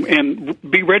environment and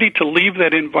be ready to leave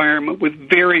that environment with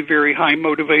very, very high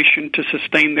motivation to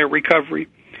sustain their recovery.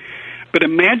 But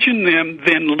imagine them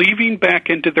then leaving back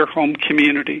into their home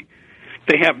community.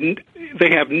 They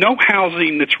have no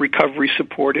housing that's recovery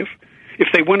supportive. If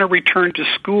they want to return to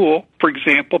school, for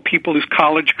example, people whose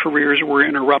college careers were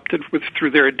interrupted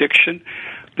through their addiction,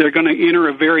 they're going to enter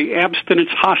a very abstinence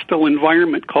hostile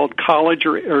environment called college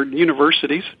or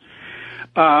universities.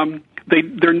 They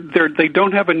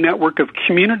don't have a network of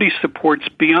community supports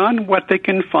beyond what they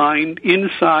can find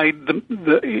inside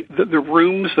the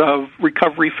rooms of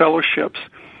recovery fellowships.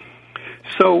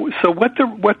 So what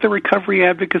the recovery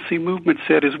advocacy movement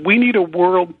said is we need a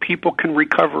world people can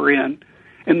recover in.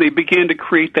 And they began to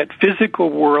create that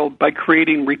physical world by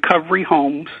creating recovery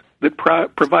homes that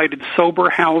provided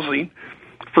sober housing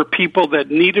for people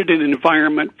that needed an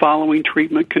environment following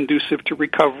treatment conducive to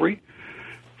recovery.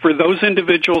 For those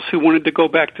individuals who wanted to go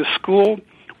back to school,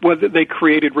 whether they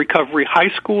created recovery high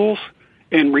schools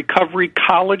and recovery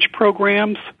college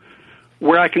programs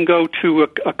where I can go to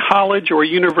a college or a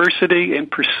university and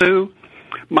pursue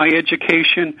my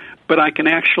education, but I can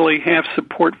actually have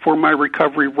support for my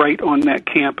recovery right on that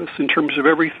campus in terms of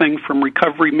everything from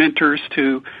recovery mentors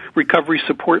to recovery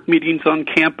support meetings on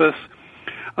campus.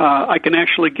 I can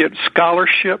actually get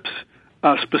scholarships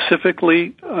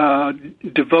specifically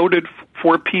devoted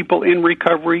for people in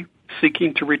recovery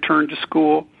seeking to return to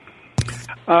school.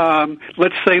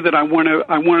 Let's say that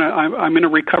I'm in a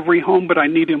recovery home, but I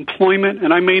need employment,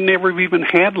 and I may never have even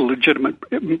had legitimate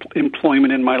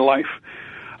employment in my life.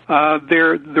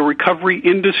 The recovery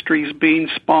industries being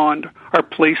spawned are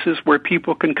places where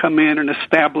people can come in and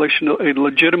establish a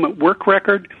legitimate work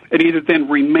record and either then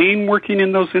remain working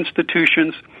in those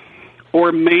institutions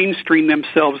or mainstream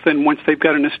themselves then once they've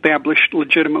got an established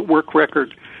legitimate work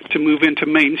record to move into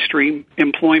mainstream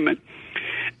employment.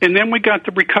 And then we got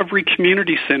the recovery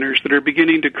community centers that are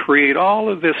beginning to create all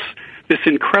of this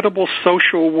incredible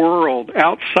social world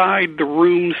outside the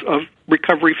rooms of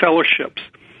recovery fellowships,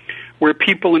 where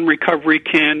people in recovery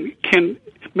can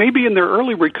maybe in their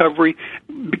early recovery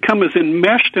become as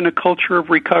enmeshed in a culture of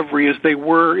recovery as they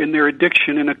were in their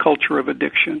addiction in a culture of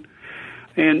addiction.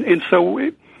 And so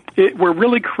we're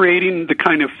really creating the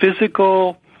kind of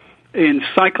physical and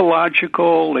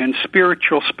psychological and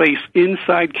spiritual space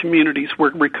inside communities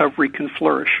where recovery can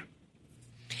flourish.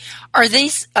 Are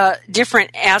these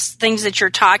different things that you're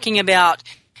talking about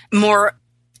more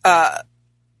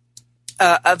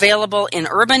available in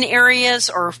urban areas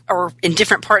or in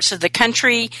different parts of the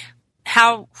country?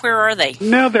 Where are they?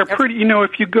 No, they're pretty.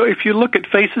 If you look at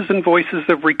Faces and Voices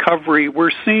of Recovery,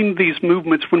 we're seeing these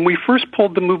movements. When we first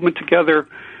pulled the movement together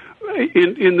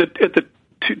at the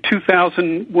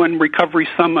 2001 Recovery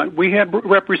Summit, we had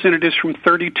representatives from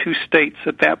 32 states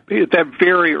at that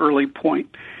very early point.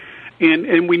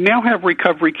 And we now have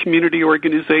recovery community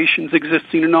organizations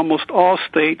existing in almost all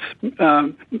states,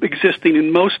 existing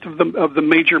in most of the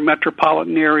major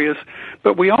metropolitan areas.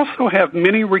 But we also have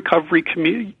many recovery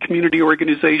community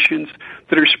organizations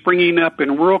that are springing up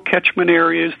in rural catchment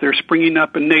areas. They're springing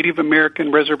up in Native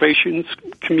American reservations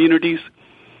communities.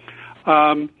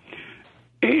 And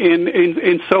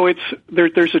so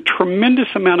there's a tremendous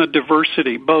amount of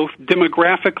diversity, both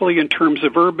demographically in terms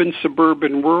of urban,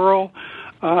 suburban, rural,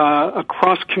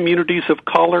 across communities of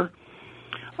color.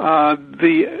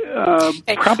 Probably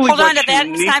hold on to that.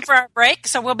 It's time for our break,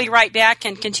 so we'll be right back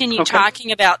and continue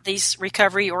talking about these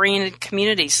recovery-oriented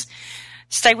communities.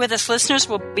 Stay with us, listeners.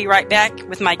 We'll be right back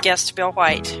with my guest, Bill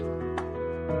White.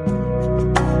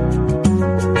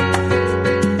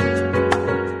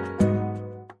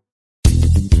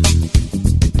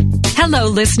 Hello,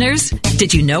 listeners.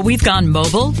 Did you know we've gone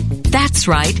mobile? That's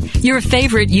right. Your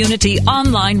favorite Unity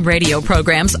online radio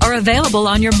programs are available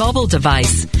on your mobile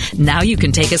device. Now you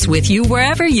can take us with you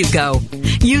wherever you go.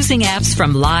 Using apps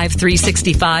from Live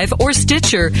 365 or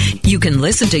Stitcher, you can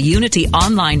listen to Unity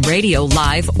online radio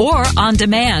live or on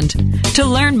demand. To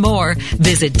learn more,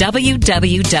 visit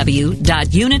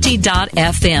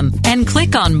www.unity.fm and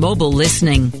click on mobile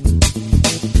listening.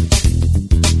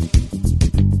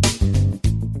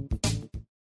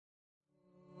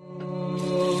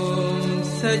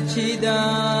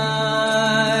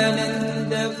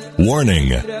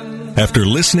 Warning. After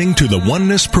listening to the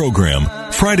Oneness program,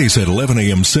 Fridays at 11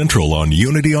 a.m. Central on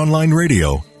Unity Online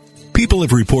Radio, people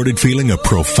have reported feeling a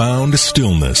profound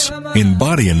stillness in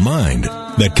body and mind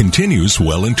that continues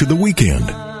well into the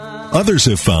weekend. Others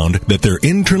have found that their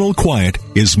internal quiet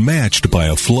is matched by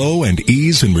a flow and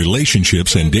ease in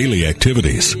relationships and daily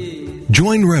activities.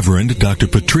 Join Reverend Dr.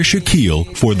 Patricia Keel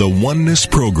for the Oneness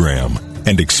program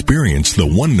and experience the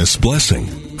Oneness blessing.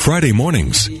 Friday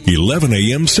mornings, 11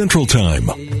 a.m. Central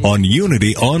Time on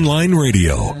Unity Online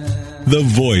Radio, the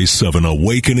voice of an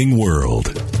awakening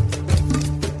world.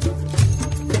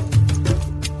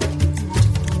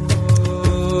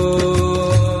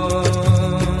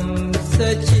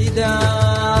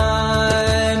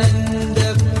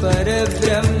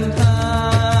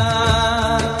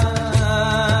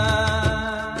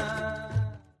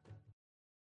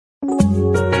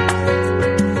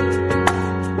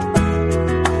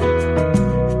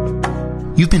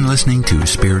 You've been listening to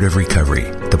Spirit of Recovery,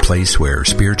 the place where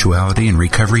spirituality and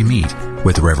recovery meet,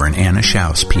 with Reverend Anna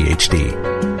Schaus, Ph.D.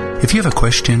 If you have a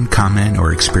question, comment,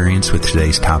 or experience with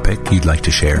today's topic you'd like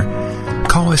to share,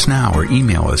 call us now or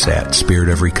email us at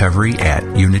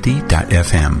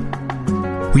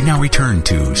spiritofrecovery@unity.fm. We now return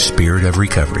to Spirit of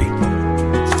Recovery.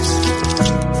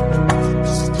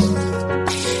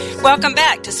 Welcome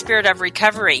back to Spirit of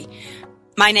Recovery.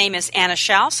 My name is Anna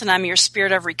Schaus, and I'm your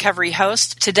Spirit of Recovery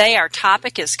host. Today our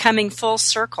topic is Coming Full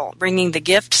Circle, bringing the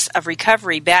gifts of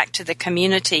recovery back to the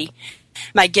community.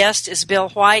 My guest is Bill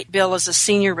White. Bill is a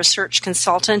senior research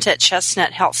consultant at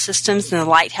Chestnut Health Systems and the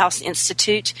Lighthouse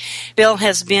Institute. Bill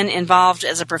has been involved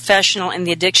as a professional in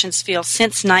the addictions field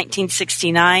since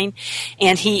 1969,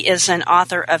 and he is an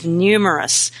author of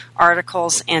numerous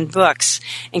articles and books,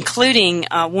 including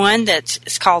one that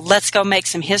is called Let's Go Make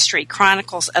Some History,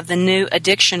 Chronicles of the New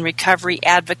Addiction Recovery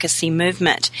Advocacy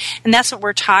Movement. And that's what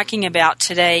we're talking about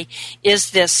today,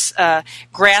 is this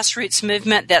grassroots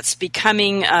movement that's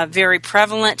becoming very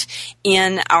prevalent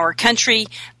in our country,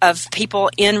 of people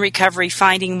in recovery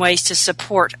finding ways to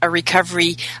support a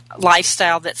recovery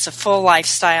lifestyle that's a full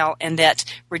lifestyle and that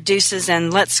reduces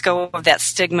and lets go of that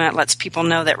stigma. It lets people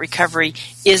know that recovery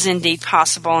is indeed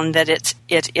possible and that it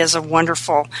is a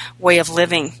wonderful way of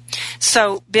living.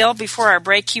 So, Bill, before our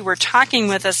break, you were talking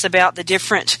with us about the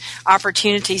different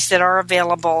opportunities that are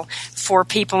available for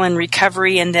people in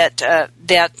recovery, and that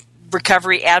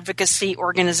recovery advocacy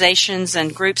organizations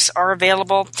and groups are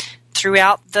available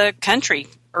throughout the country,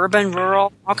 urban,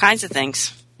 rural, all kinds of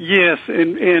things. Yes,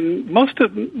 and most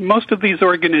of these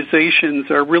organizations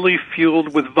are really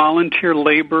fueled with volunteer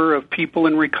labor of people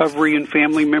in recovery and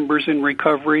family members in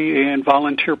recovery and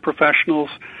volunteer professionals.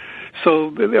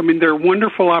 So, I mean, there are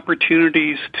wonderful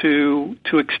opportunities to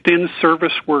extend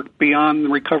service work beyond the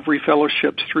recovery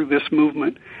fellowships through this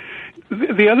movement.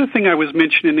 The other thing I was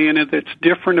mentioning, Anna, that's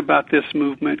different about this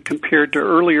movement compared to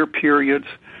earlier periods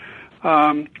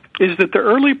is that the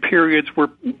early periods were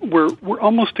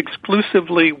almost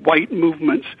exclusively white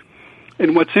movements.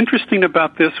 And what's interesting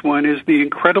about this one is the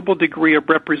incredible degree of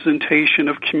representation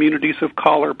of communities of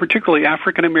color, particularly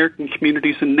African American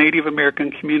communities and Native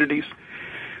American communities.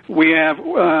 We have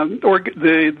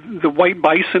the White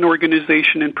Bison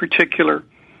organization in particular,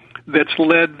 that's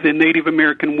led the Native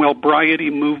American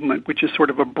Wellbriety movement, which is sort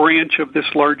of a branch of this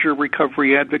larger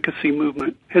recovery advocacy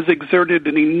movement, has exerted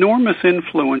an enormous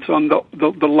influence on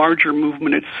the larger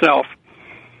movement itself.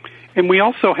 And we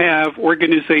also have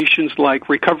organizations like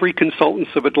Recovery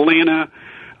Consultants of Atlanta,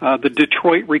 the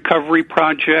Detroit Recovery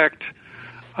Project.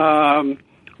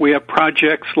 We have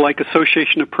projects like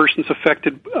Association of Persons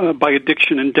Affected by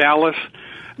Addiction in Dallas.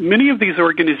 Many of these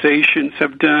organizations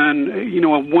have done,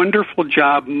 a wonderful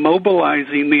job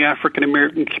mobilizing the African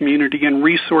American community and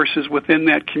resources within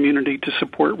that community to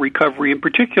support recovery. In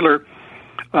particular,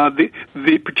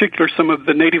 some of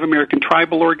the Native American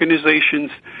tribal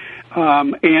organizations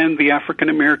and the African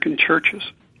American churches.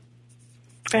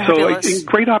 Fabulous. So,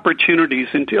 great opportunities,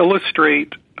 and to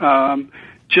illustrate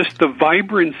just the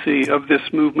vibrancy of this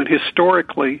movement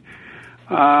historically.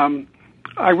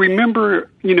 I remember,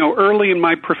 early in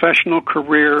my professional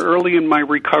career, early in my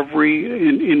recovery,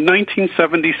 in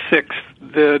 1976,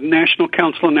 the National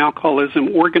Council on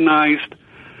Alcoholism organized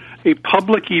a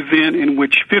public event in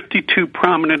which 52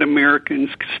 prominent Americans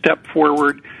stepped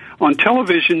forward on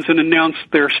televisions and announced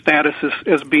their status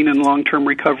as being in long-term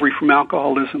recovery from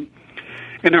alcoholism.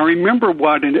 And I remember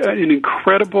what an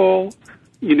incredible,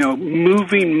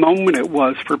 moving moment it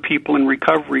was for people in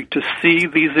recovery to see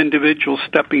these individuals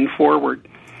stepping forward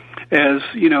as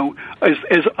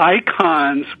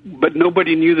icons, but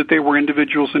nobody knew that they were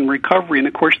individuals in recovery. And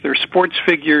of course, they're sports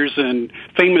figures and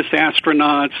famous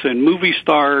astronauts and movie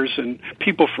stars and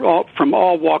people from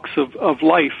all walks of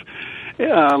life,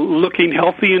 looking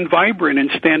healthy and vibrant and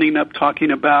standing up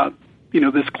talking about,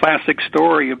 this classic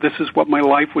story of this is what my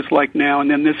life was like now,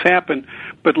 and then this happened,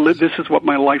 but this is what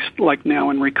my life's like now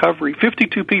in recovery.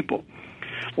 52 people.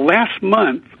 Last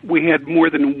month, we had more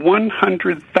than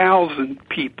 100,000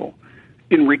 people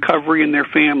in recovery and their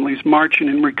families marching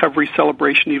in recovery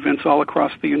celebration events all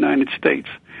across the United States.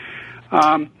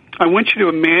 I want you to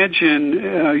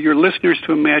imagine, your listeners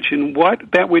to imagine what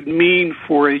that would mean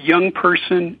for a young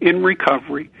person in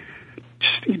recovery,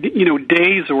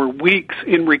 days or weeks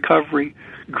in recovery,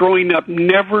 growing up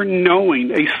never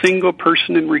knowing a single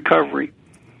person in recovery,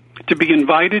 to be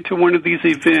invited to one of these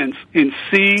events and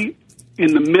see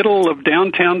in the middle of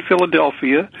downtown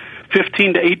Philadelphia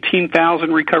 15 to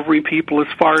 18,000 recovery people as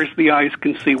far as the eyes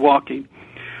can see walking.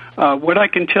 What I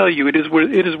can tell you, it is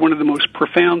one of the most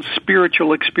profound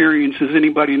spiritual experiences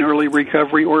anybody in early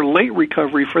recovery or late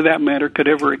recovery, for that matter, could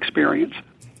ever experience.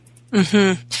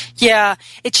 Mm-hmm. Yeah,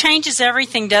 it changes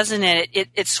everything, doesn't it?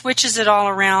 It switches it all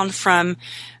around from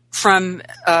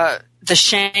the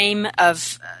shame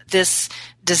of this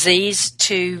disease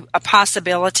to a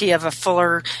possibility of a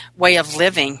fuller way of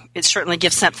living. It certainly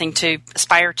gives something to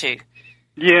aspire to.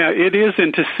 Yeah, it is,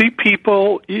 and to see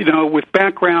people, with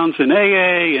backgrounds in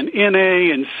AA and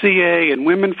NA and CA and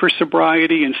Women for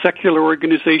Sobriety and Secular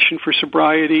Organization for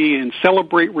Sobriety and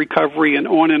Celebrate Recovery and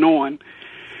on,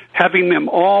 having them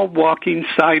all walking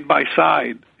side by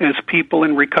side as people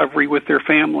in recovery with their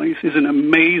families is an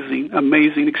amazing,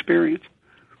 amazing experience.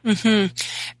 Mm-hmm.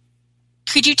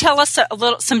 Could you tell us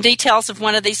some details of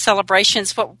one of these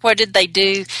celebrations? What did they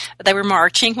do? They were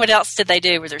marching. What else did they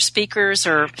do? Were there speakers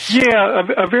or? Yeah,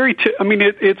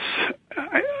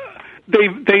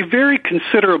 they vary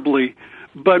considerably,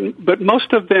 but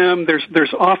most of them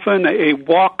there's often a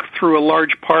walk through a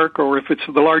large park, or if it's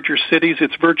the larger cities,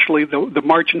 it's virtually the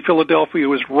march in Philadelphia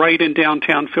was right in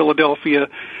downtown Philadelphia.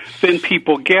 Then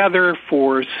people gather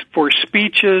for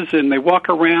speeches, and they walk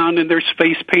around, and there's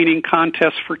face painting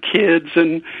contests for kids,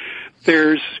 and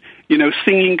there's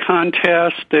singing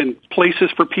contests and places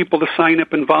for people to sign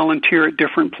up and volunteer at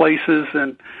different places,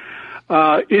 and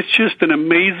it's just an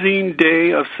amazing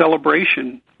day of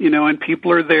celebration, and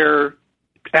people are there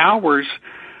hours,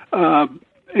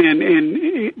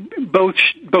 and both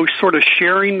sort of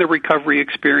sharing the recovery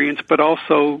experience, but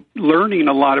also learning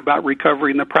a lot about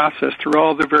recovery in the process through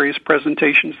all the various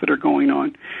presentations that are going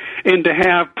on. And to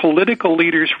have political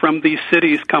leaders from these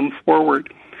cities come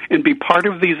forward and be part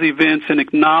of these events and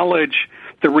acknowledge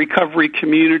the recovery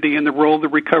community and the role the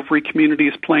recovery community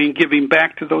is playing, giving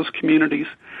back to those communities,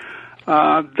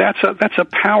 that's a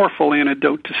powerful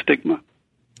antidote to stigma.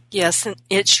 Yes,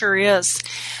 it sure is.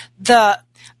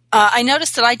 I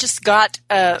noticed that I just got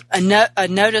a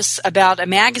notice about a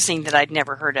magazine that I'd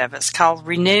never heard of. It's called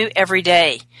Renew Every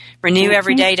Day,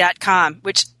 reneweveryday.com,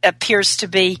 which appears to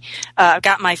be,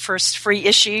 got my first free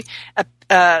issue,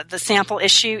 the sample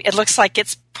issue. It looks like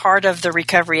it's part of the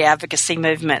recovery advocacy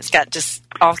movement. It's got just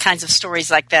all kinds of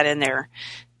stories like that in there.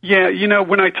 Yeah,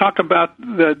 when I talk about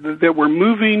that we're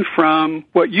moving from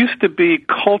what used to be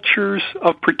cultures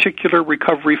of particular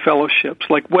recovery fellowships,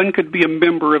 like one could be a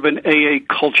member of an AA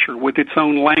culture with its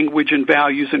own language and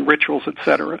values and rituals,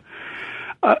 etc.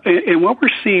 And what we're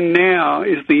seeing now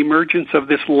is the emergence of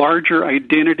this larger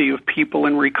identity of people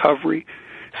in recovery.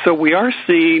 So we are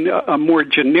seeing a more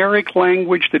generic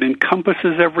language that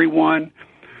encompasses everyone.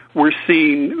 We're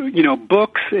seeing,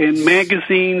 books and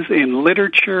magazines and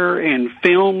literature and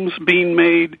films being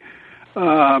made.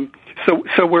 So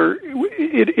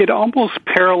it almost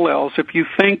parallels if you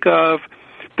think of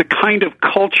the kind of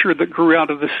culture that grew out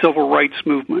of the civil rights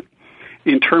movement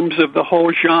in terms of the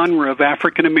whole genre of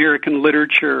African American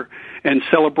literature and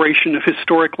celebration of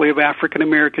historically of African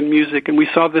American music. And we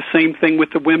saw the same thing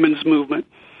with the women's movement,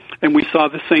 and we saw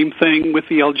the same thing with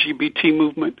the LGBT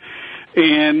movement.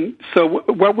 And so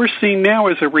what we're seeing now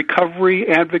is a recovery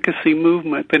advocacy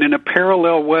movement that in a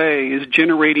parallel way is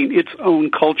generating its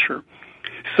own culture.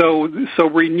 So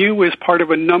Renew is part of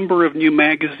a number of new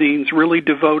magazines really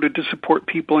devoted to support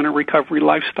people in a recovery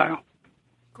lifestyle.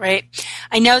 Great.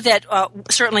 I know that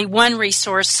certainly one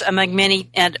resource among many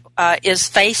is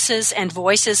Faces and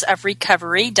Voices of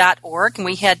Recovery.org. And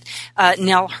we had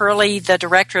Nell Hurley, the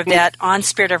director of that, on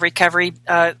Spirit of Recovery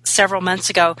several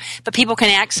months ago. But people can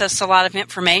access a lot of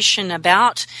information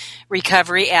about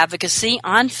recovery advocacy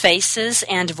on Faces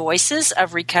and Voices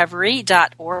of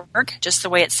Recovery.org, just the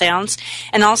way it sounds.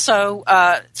 And also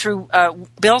through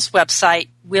Bill's website,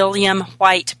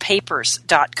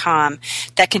 WilliamWhitePapers.com.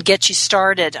 That can get you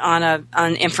started on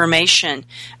information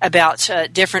about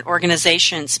different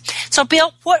organizations. So,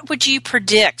 Bill, what would you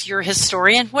predict? You're a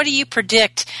historian. What do you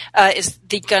predict is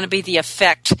going to be the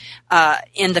effect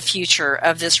in the future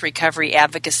of this recovery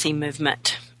advocacy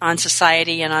movement on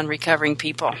society and on recovering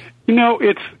people?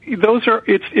 It's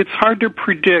hard to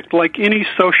predict. Like any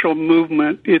social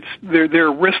movement, there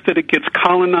are risks that it gets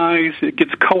colonized, it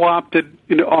gets co-opted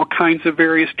into all kinds of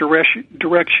various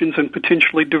directions and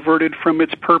potentially diverted from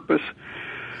its purpose.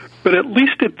 But at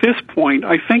least at this point,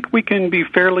 I think we can be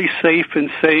fairly safe in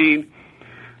saying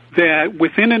that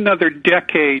within another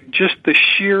decade, just the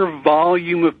sheer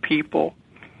volume of people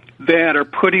that are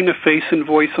putting a face and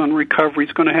voice on recovery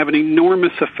is going to have an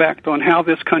enormous effect on how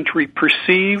this country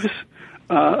perceives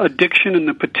addiction and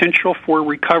the potential for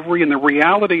recovery and the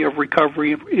reality of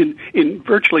recovery in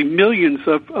virtually millions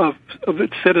of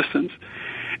its citizens.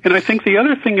 And I think the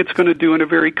other thing it's going to do in a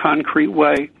very concrete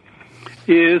way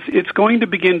is it's going to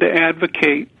begin to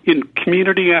advocate in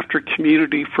community after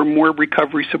community for more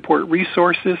recovery support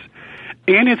resources,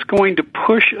 and it's going to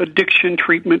push addiction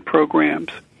treatment programs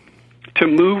to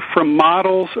move from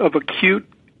models of acute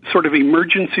sort of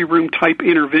emergency room type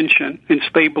intervention and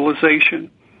stabilization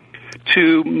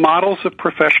to models of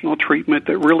professional treatment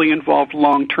that really involve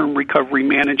long-term recovery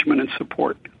management and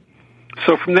support.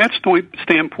 So from that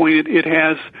standpoint, it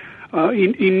has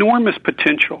enormous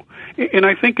potential. And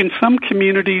I think in some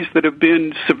communities that have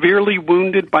been severely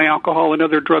wounded by alcohol and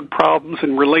other drug problems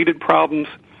and related problems,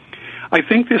 I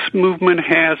think this movement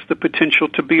has the potential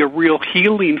to be a real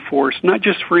healing force, not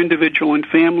just for individual and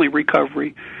family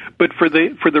recovery, but for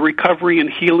the recovery and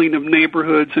healing of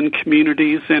neighborhoods and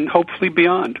communities and hopefully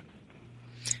beyond.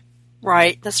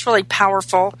 Right. That's really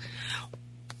powerful.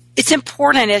 It's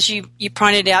important, as you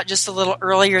pointed out just a little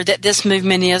earlier, that this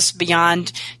movement is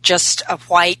beyond just a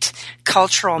white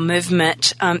cultural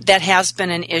movement. That has been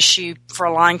an issue for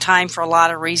a long time for a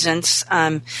lot of reasons.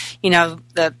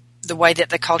 The way that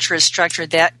the culture is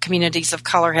structured, that communities of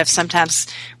color have sometimes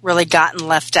really gotten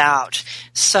left out.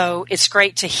 So it's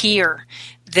great to hear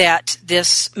that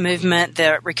this movement,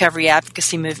 the recovery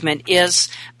advocacy movement, is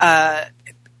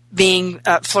being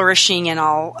flourishing in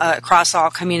all across all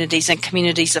communities and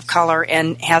communities of color,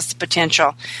 and has the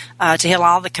potential to heal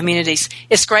all the communities.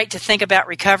 It's great to think about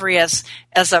recovery as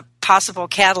a possible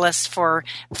catalyst for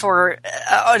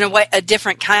in a way a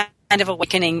different kind of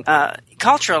awakening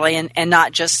culturally, and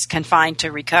not just confined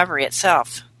to recovery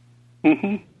itself.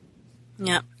 Mm-hmm.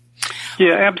 Yeah.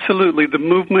 Yeah, absolutely. The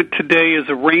movement today is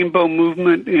a rainbow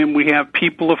movement, and we have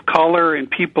people of color and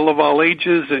people of all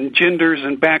ages and genders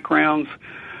and backgrounds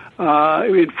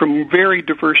from very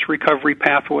diverse recovery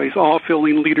pathways, all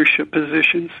filling leadership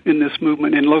positions in this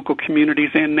movement in local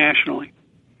communities and nationally.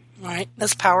 Right.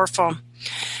 That's powerful.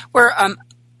 We're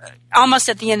almost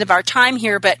at the end of our time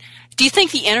here, but do you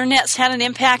think the Internet's had an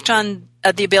impact on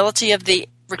the ability of the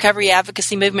recovery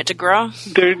advocacy movement to grow?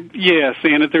 Yes,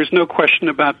 Anna, there's no question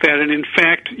about that. And in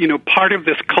fact, part of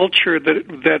this culture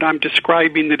that I'm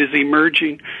describing that is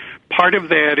emerging, part of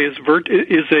that is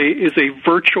a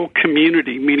virtual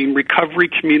community, meaning recovery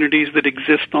communities that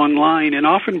exist online and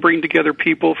often bring together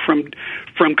people from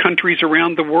countries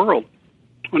around the world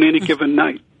on any given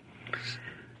night.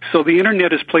 So the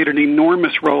Internet has played an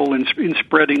enormous role in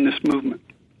spreading this movement.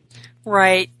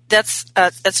 Right. That's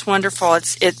wonderful.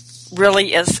 It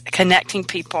really is connecting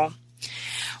people.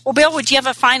 Well, Bill, would you have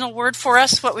a final word for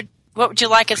us? What would you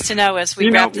like us to know as we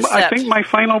wrap this up? I think my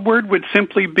final word would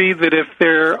simply be that if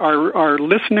there are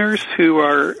listeners who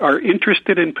are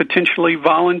interested in potentially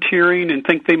volunteering and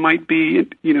think they might be,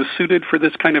 suited for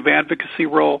this kind of advocacy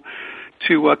role,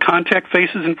 to contact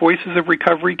Faces and Voices of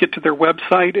Recovery, get to their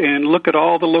website and look at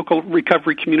all the local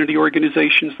recovery community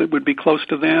organizations that would be close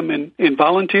to them and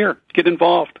volunteer, get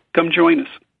involved, come join us.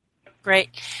 Great.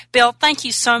 Bill, thank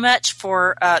you so much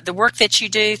for the work that you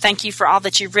do. Thank you for all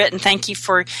that you've written. Thank you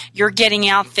for your getting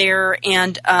out there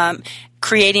and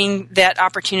creating that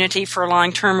opportunity for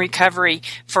long-term recovery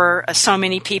for so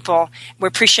many people. We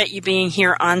appreciate you being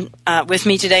here on with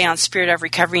me today on Spirit of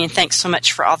Recovery, and thanks so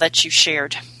much for all that you've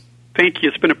shared. Thank you.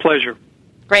 It's been a pleasure.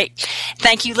 Great.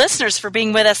 Thank you, listeners, for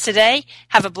being with us today.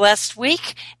 Have a blessed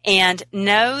week, and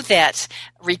know that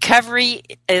recovery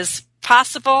is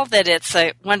possible, that it's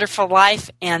a wonderful life,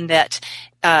 and that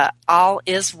all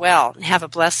is well. Have a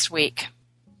blessed week.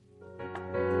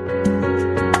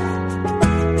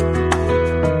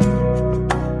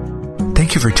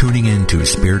 Thank you for tuning in to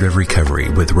Spirit of Recovery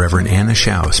with Reverend Anna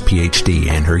Schaus, PhD,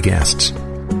 and her guests.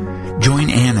 Join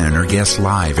Anna and her guests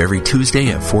live every Tuesday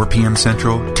at 4 p.m.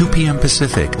 Central, 2 p.m.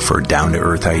 Pacific for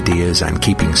down-to-earth ideas on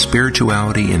keeping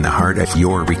spirituality in the heart of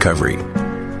your recovery.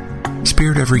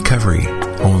 Spirit of Recovery,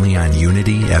 only on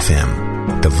Unity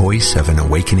FM, the voice of an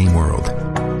awakening world.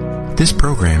 This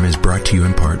program is brought to you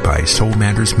in part by Soul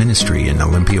Matters Ministry in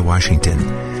Olympia,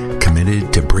 Washington,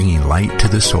 committed to bringing light to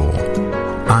the soul.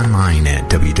 Online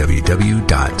at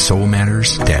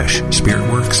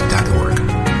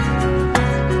www.soulmatters-spiritworks.org.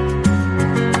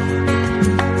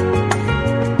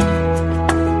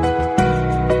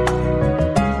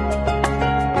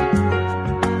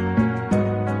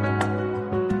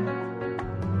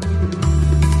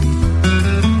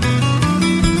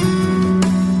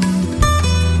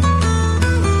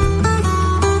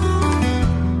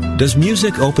 Does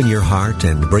music open your heart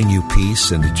and bring you peace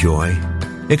and joy?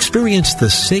 Experience the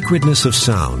sacredness of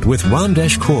sound with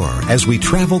Ramdesh Kaur as we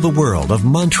travel the world of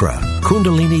mantra,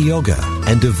 Kundalini Yoga,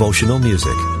 and devotional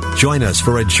music. Join us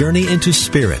for a journey into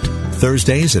spirit,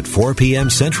 Thursdays at 4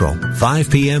 p.m. Central, 5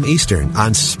 p.m. Eastern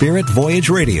on Spirit Voyage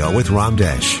Radio with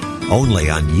Ramdesh. Only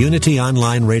on Unity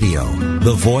Online Radio,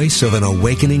 the voice of an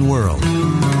awakening world.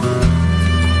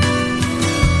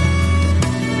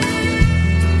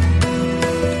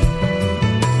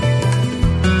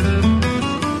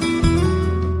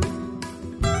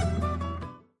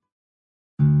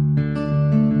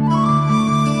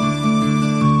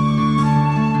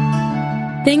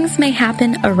 Things may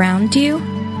happen around you,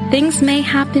 things may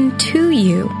happen to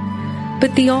you,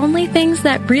 but the only things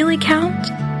that really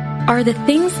count are the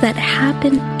things that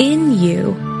happen in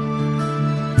you.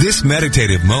 This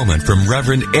meditative moment from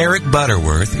Reverend Eric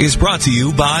Butterworth is brought to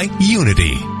you by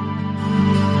Unity.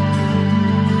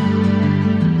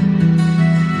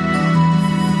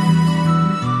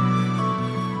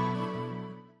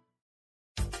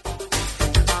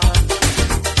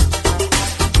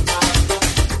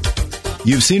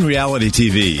 You've seen reality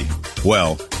TV.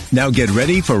 Well, now get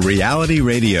ready for reality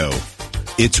radio.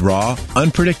 It's raw,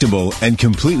 unpredictable, and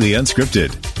completely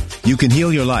unscripted. You Can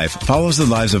Heal Your Life follows the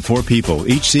lives of 4 people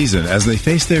each season as they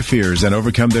face their fears and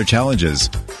overcome their challenges.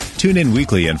 Tune in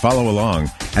weekly and follow along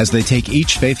as they take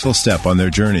each faithful step on their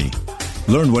journey.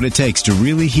 Learn what it takes to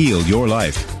really heal your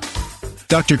life.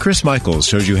 Dr. Chris Michaels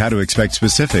shows you how to expect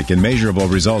specific and measurable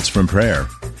results from prayer.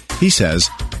 He says,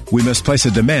 we must place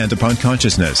a demand upon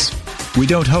consciousness. We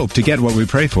don't hope to get what we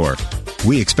pray for.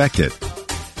 We expect it.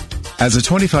 As a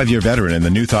 25-year veteran in the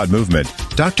New Thought movement,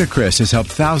 Dr. Chris has helped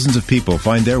thousands of people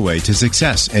find their way to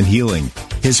success and healing.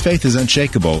 His faith is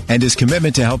unshakable, and his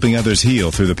commitment to helping others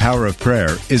heal through the power of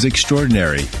prayer is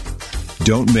extraordinary.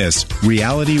 Don't miss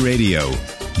Reality Radio.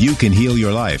 You Can Heal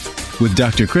Your Life with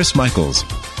Dr. Chris Michaels.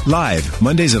 Live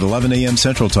Mondays at 11 a.m.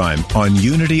 Central Time on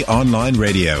Unity Online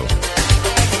Radio.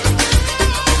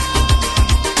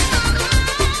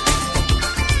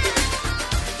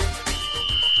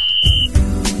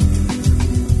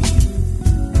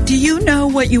 Do you know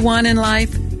what you want in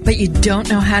life, but you don't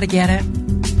know how to get it?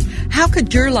 How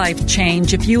could your life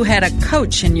change if you had a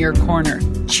coach in your corner,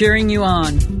 cheering you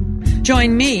on?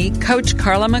 Join me, Coach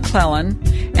Carla McClellan,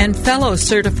 and fellow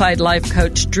certified life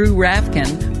coach Drew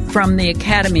Rafkin from the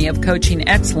Academy of Coaching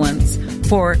Excellence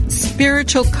for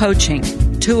Spiritual Coaching,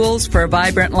 Tools for a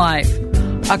Vibrant Life,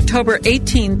 October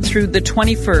 18th through the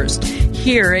 21st,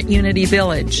 here at Unity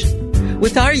Village.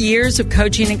 With our years of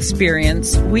coaching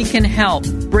experience, we can help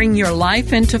bring your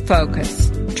life into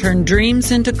focus, turn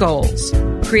dreams into goals,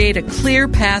 create a clear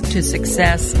path to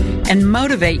success, and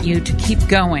motivate you to keep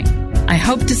going. I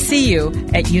hope to see you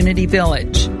at Unity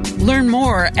Village. Learn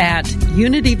more at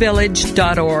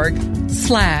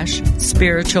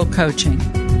unityvillage.org/spiritual coaching.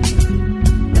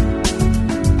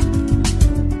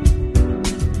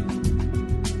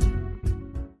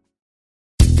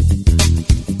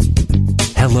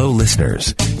 Hello,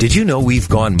 listeners. Did you know we've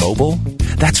gone mobile?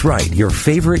 That's right. Your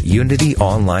favorite Unity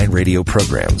online radio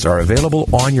programs are available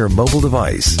on your mobile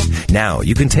device. Now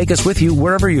you can take us with you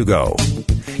wherever you go.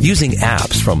 Using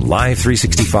apps from Live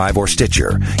 365 or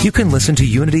Stitcher, you can listen to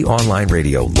Unity Online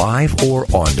Radio live or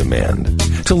on demand.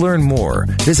 To learn more,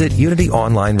 visit Unity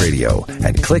Online Radio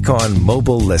and click on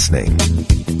Mobile Listening.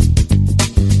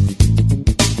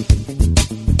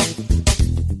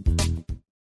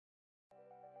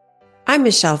 I'm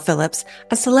Michelle Phillips,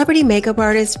 a celebrity makeup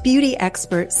artist, beauty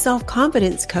expert,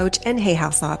 self-confidence coach, and Hay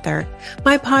House author.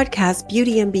 My podcast,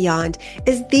 Beauty and Beyond,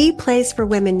 is the place for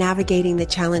women navigating the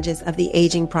challenges of the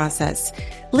aging process.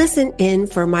 Listen in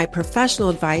for my professional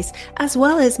advice as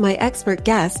well as my expert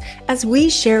guests as we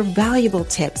share valuable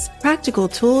tips, practical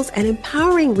tools, and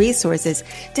empowering resources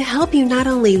to help you not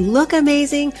only look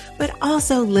amazing, but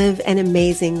also live an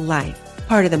amazing life.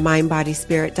 Part of the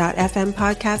MindBodySpirit.fm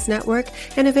podcast network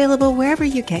and available wherever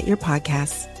you get your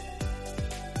podcasts.